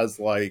has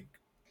like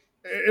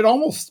it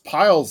almost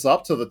piles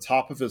up to the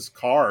top of his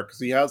car because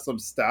he has them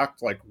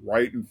stacked like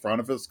right in front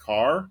of his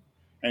car.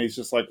 And he's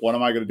just like, what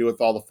am I going to do with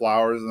all the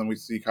flowers? And then we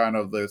see kind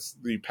of the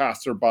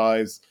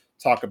passerbys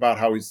talk about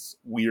how he's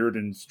weird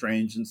and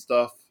strange and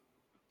stuff.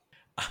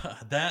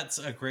 That's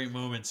a great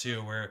moment,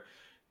 too, where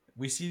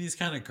we see these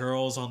kind of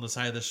girls on the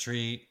side of the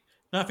street,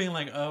 not being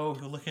like, oh,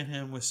 look at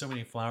him with so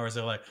many flowers.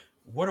 They're like,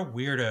 what a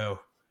weirdo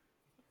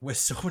with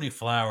so many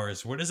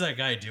flowers. What is that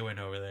guy doing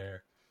over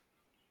there?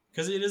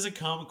 Because it is a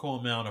comical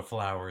amount of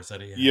flowers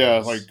that he Yeah,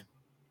 like has.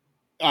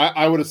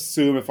 I would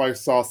assume if I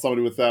saw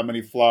somebody with that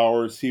many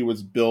flowers, he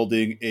was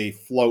building a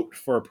float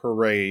for a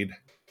parade.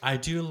 I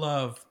do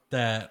love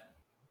that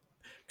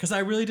because I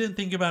really didn't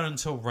think about it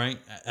until right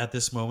at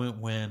this moment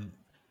when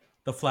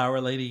the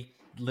flower lady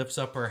lifts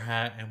up her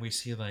hat and we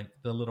see like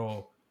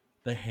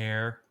the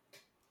hair,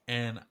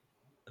 and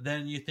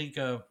then you think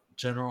of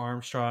General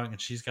Armstrong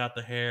and she's got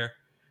the hair,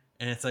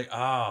 and it's like,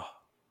 oh,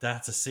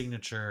 that's a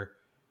signature,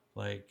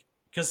 like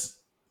because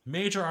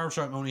Major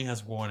Armstrong only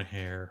has one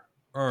hair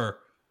or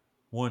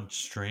one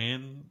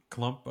strand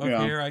clump of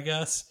Yeah. hair, I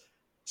guess.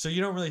 So you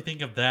don't really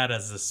think of that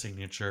as a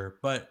signature,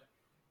 but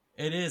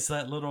it is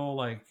that little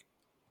like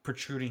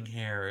protruding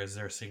hair is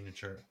their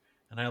signature,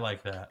 and I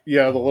like that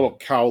Yeah, a the little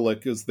lot.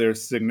 cowlick is their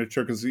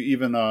signature because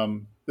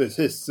even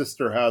his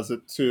sister has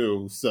it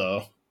too.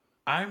 So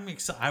I'm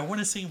excited. I want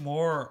to see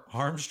more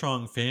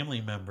Armstrong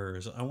family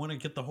members. I want to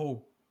get the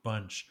whole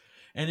bunch.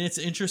 And it's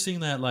interesting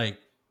that like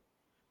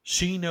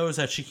she knows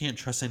that she can't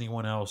trust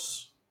anyone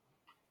else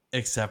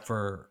except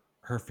for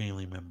her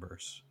family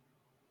members.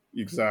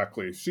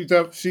 exactly, she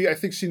I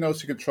think she knows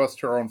she can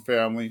trust her own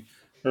family.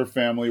 Her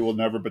family will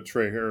never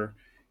betray her,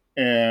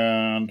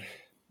 and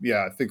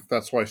yeah, I think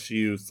that's why she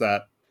used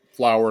that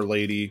flower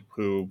lady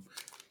who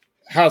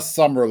has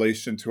some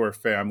relation to her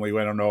family.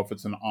 I don't know if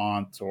it's an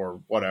aunt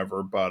or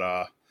whatever,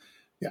 but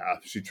yeah,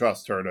 she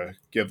trusts her to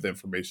give the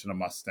information to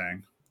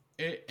Mustang.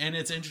 And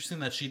it's interesting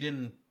that she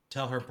didn't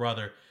tell her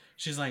brother.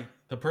 She's like,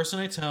 the person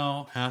I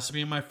tell has to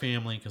be in my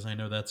family because I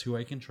know that's who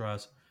I can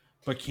trust,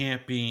 but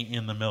can't be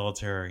in the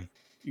military.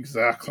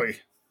 Exactly.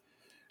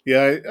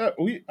 Yeah,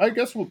 I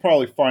guess we'll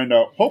probably find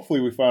out.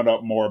 Hopefully, we find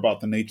out more about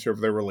the nature of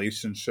their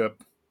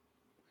relationship,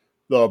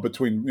 though,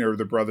 between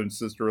the brother and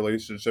sister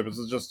relationship. Is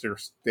it just your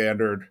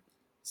standard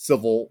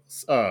civil?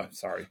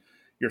 Sorry,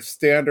 your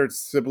standard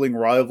sibling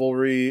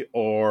rivalry,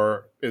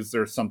 or is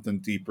there something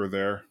deeper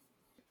there?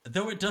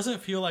 Though it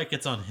doesn't feel like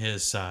it's on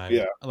his side,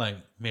 Yeah, like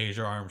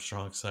Major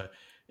Armstrong's side.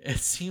 It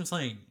seems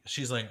like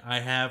she's like, I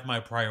have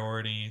my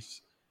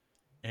priorities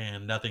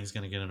and nothing's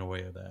going to get in the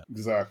way of that.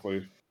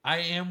 exactly. I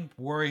am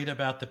worried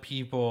about the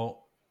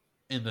people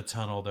in the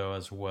tunnel, though,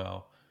 as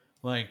well.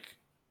 Like,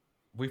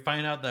 we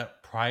find out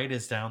that Pride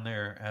is down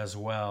there as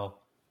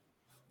well,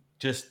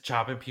 just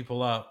chopping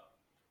people up.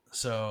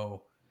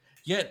 So,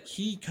 yet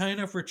he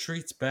kind of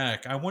retreats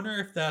back. I wonder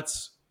if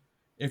that's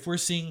if we're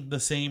seeing the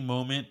same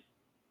moment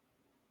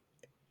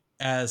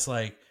as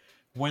like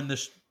when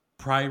the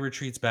Pride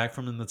retreats back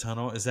from in the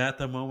tunnel. Is that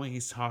the moment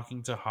he's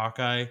talking to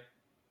Hawkeye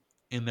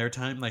in their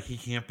time? Like he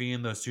can't be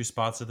in those two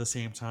spots at the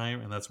same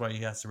time, and that's why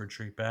he has to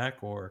retreat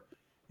back, or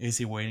is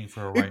he waiting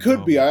for a It right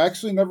could be. I moment?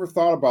 actually never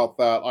thought about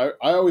that.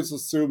 I always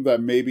assumed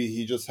that maybe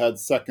he just had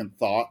second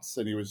thoughts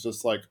and he was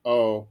just like,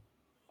 oh,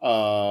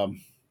 um,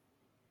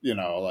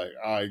 like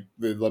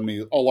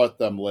I'll let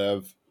them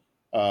live,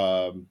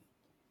 um,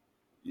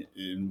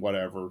 in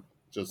whatever,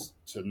 just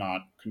to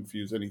not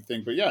confuse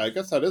anything. But yeah, I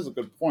guess that is a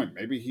good point.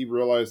 Maybe he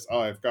realized, oh,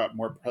 I've got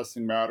more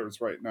pressing matters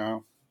right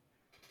now.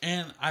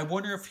 And I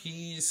wonder if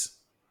he's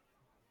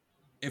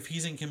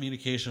in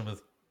communication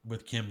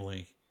with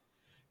Kimberly,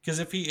 because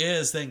if he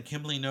is, then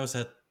Kimberly knows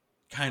that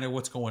kind of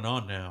what's going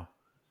on now.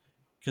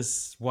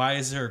 Because why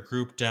is there a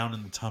group down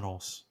in the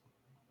tunnels?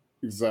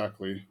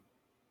 Exactly.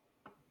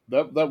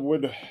 That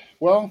would,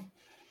 well,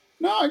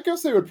 no, I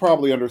guess they would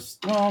probably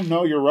understand. Well,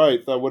 no, you're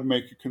right. That would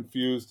make you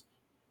confused.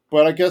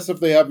 But I guess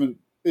if they haven't,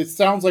 it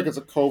sounds like it's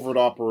a covert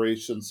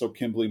operation, so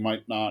Kimberly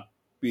might not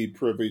be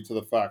privy to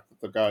the fact that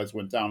the guys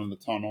went down in the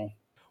tunnel.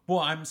 Well,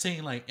 I'm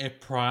saying like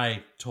if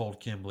Pride told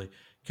Kimberly,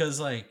 because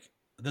like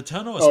the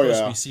tunnel is Oh supposed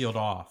to be yeah, sealed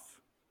off,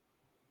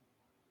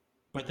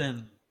 but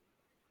then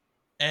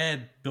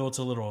Ed built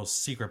a little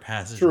secret true.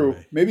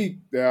 passageway. Maybe,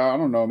 yeah, I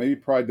don't know. Maybe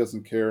Pride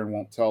doesn't care and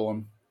won't tell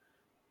him.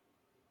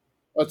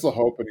 That's the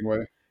hope,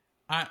 anyway.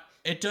 I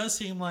It does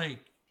seem like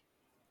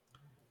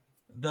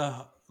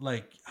the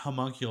like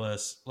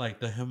homunculus, like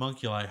the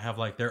homunculi have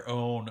like their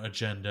own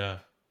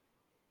agenda,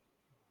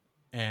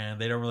 and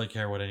they don't really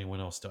care what anyone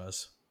else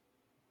does.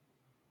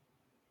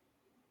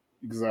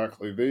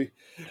 Exactly.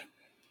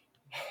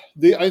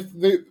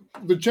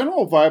 The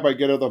general vibe I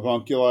get of the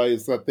homunculi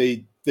is that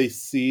they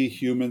see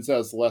humans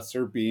as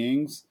lesser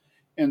beings,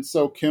 and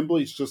so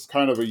Kimberly's just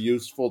kind of a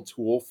useful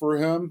tool for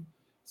him.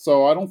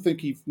 So I don't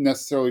think he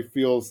necessarily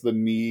feels the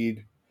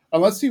need,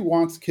 unless he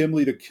wants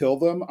Kimberly to kill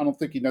them. I don't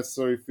think he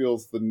necessarily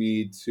feels the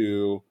need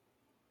to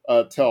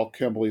tell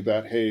Kimberly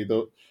that, hey,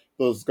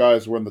 those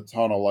guys were in the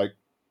tunnel. Like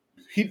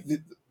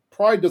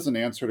Pride doesn't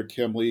answer to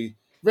Kimberly.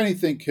 If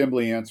anything,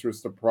 Kimberly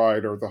answers to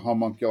Pride or the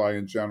homunculi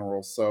in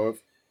general. So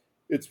if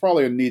it's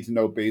probably a need to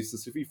know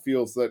basis. If he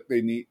feels that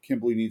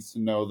Kimberly needs to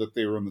know that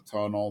they were in the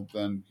tunnel,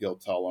 then he'll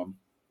tell him.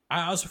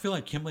 I also feel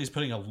like Kimberly's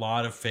putting a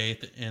lot of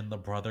faith in the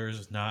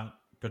brothers not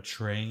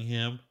betraying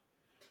him,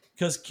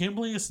 because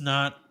Kimberly is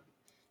not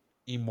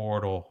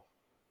immortal.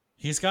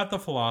 He's got the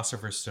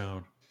Philosopher's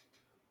Stone,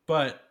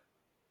 but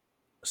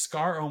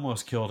Scar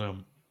almost killed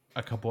him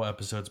a couple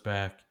episodes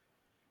back.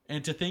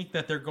 And to think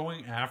that they're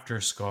going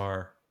after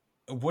Scar,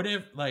 what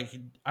if, like,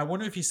 I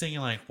wonder if he's thinking,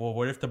 like, well,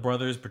 what if the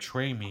brothers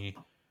betray me?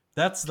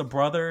 That's the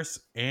brothers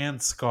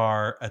and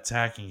Scar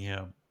attacking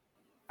him.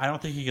 I don't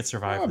think he could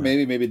survive that.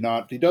 Maybe, maybe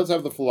not. He does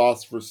have the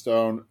Philosopher's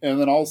Stone, and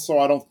then also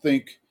I don't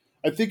think.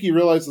 I think he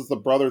realizes the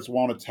brothers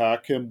won't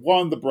attack him.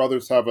 One, the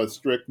brothers have a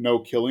strict no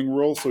killing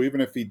rule, so even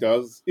if they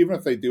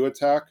do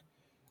attack,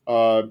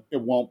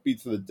 it won't be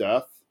to the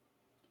death.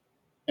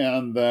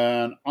 And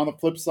then on the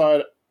flip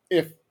side,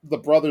 if the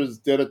brothers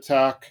did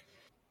attack,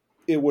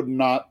 it would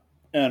not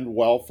end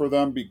well for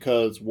them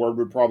because word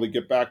would probably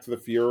get back to the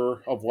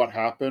Fuhrer of what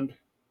happened.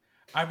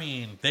 I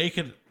mean, they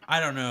could. I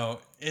don't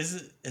know.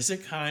 Is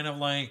it kind of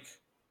like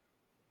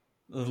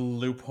a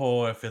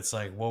loophole if it's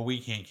like, well, we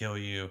can't kill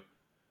you,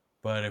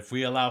 but if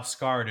we allow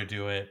Scar to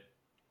do it,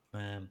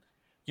 then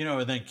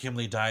then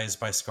Kimberly dies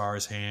by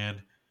Scar's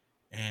hand,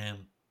 and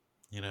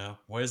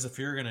What is the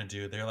Fear gonna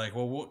do? They're like,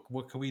 well,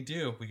 what can we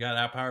do? We got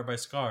outpowered by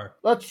Scar.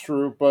 That's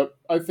true, but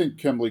I think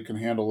Kimberly can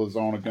handle his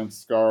own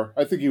against Scar.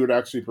 I think he would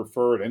actually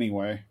prefer it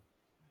anyway.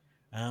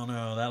 I don't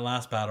know. That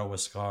last battle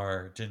with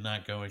Scar did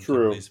not go in True.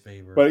 Kimberly's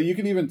favor. But you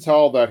can even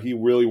tell that he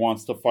really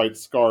wants to fight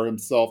Scar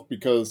himself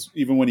because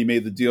even when he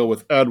made the deal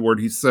with Edward,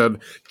 he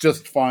said,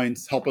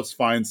 help us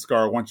find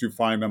Scar. Once you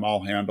find him,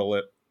 I'll handle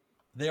it.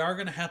 They are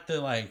gonna have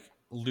to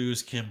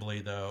lose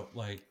Kimberly though,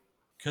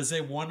 because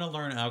they want to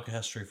learn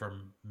alchemy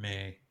from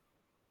May,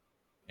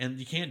 and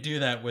you can't do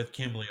that with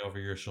Kimberly over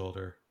your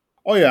shoulder.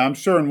 Oh yeah, I'm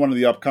sure in one of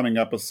the upcoming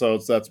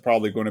episodes, that's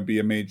probably going to be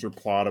a major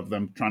plot of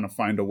them trying to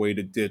find a way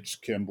to ditch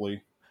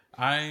Kimberly.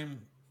 I'm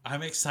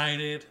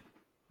excited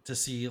to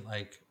see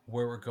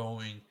where we're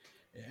going.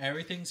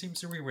 Everything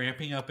seems to be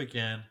ramping up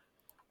again.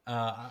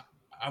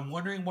 I'm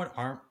wondering what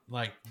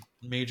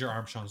Major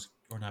Armstrong's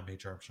or not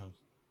Major Armstrong,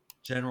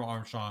 General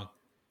Armstrong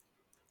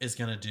is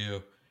gonna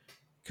do,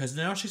 because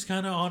now she's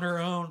kind of on her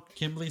own.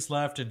 Kimberly's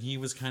left, and he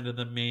was kind of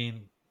the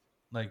main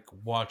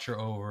watcher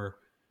over,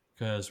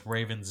 because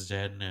Raven's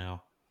dead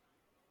now.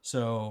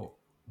 So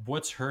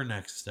what's her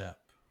next step?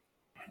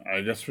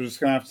 I guess we're just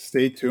gonna have to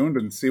stay tuned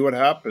and see what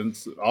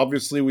happens.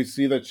 Obviously, we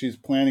see that she's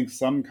planning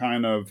some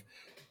kind of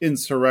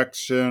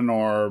insurrection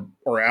or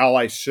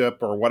allyship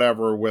or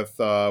whatever with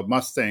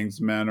Mustang's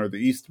men or the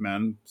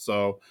Eastmen.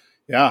 So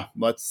yeah,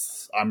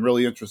 I'm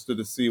really interested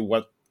to see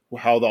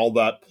how all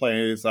that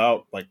plays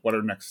out. What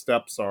her next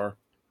steps are.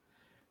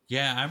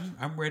 Yeah,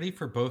 I'm ready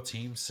for both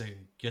teams to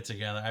get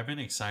together. I've been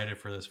excited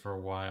for this for a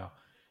while,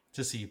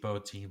 to see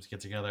both teams get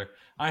together.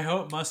 I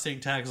hope Mustang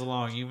tags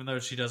along, even though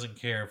she doesn't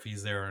care if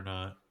he's there or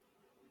not.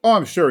 Oh,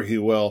 I'm sure he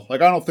will. I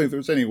don't think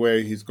there's any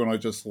way he's going to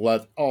just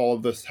let all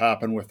of this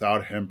happen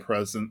without him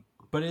present.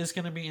 But it's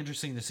going to be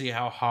interesting to see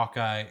how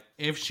Hawkeye,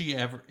 if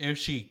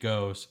she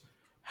goes,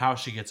 how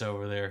she gets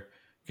over there,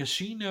 because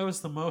she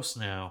knows the most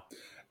now.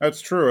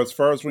 That's true. As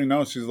far as we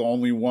know, she's the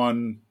only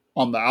one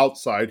on the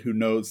outside who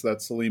knows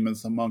that Salim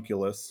is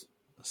homunculus.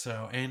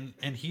 So, and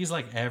he's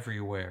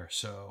everywhere.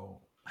 So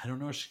I don't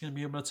know if she's going to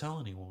be able to tell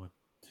anyone.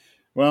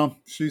 Well,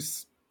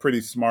 she's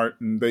pretty smart,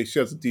 and she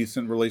has a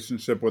decent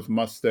relationship with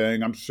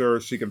Mustang. I'm sure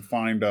she can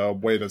find a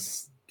way to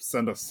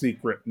send a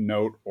secret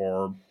note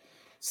or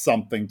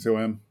something to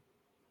him.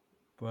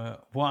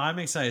 But I'm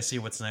excited to see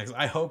what's next.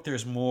 I hope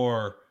there's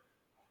more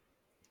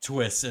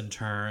twists and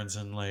turns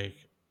and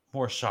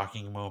more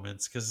shocking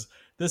moments, because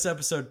this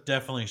episode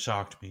definitely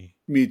shocked me.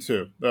 Me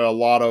too. A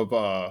lot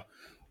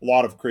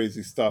of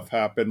crazy stuff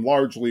happened,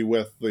 largely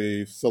with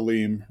the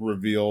Salim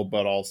reveal,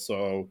 but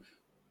also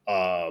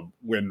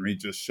Winry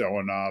just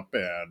showing up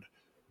and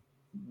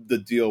the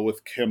deal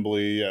with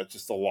Kimberly.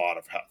 Just a lot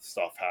of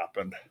stuff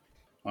happened.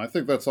 I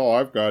think that's all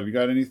I've got. You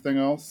got anything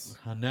else?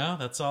 No,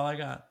 that's all I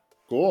got.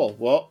 Cool.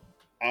 Well,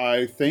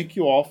 I thank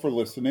you all for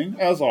listening.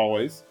 As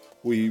always,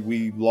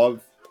 we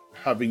love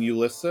having you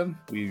listen.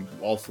 We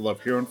also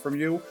love hearing from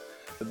you.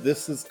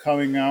 This is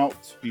coming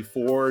out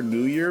before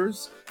New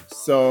Year's.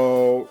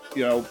 So,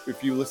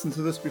 if you listen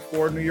to this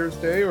before New Year's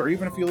Day, or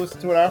even if you listen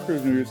to it after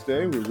New Year's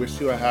Day, we wish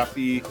you a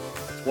happy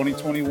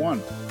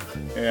 2021.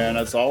 And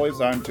as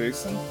always, I'm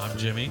Jason. I'm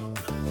Jimmy.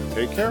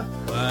 Take care.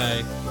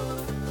 Bye.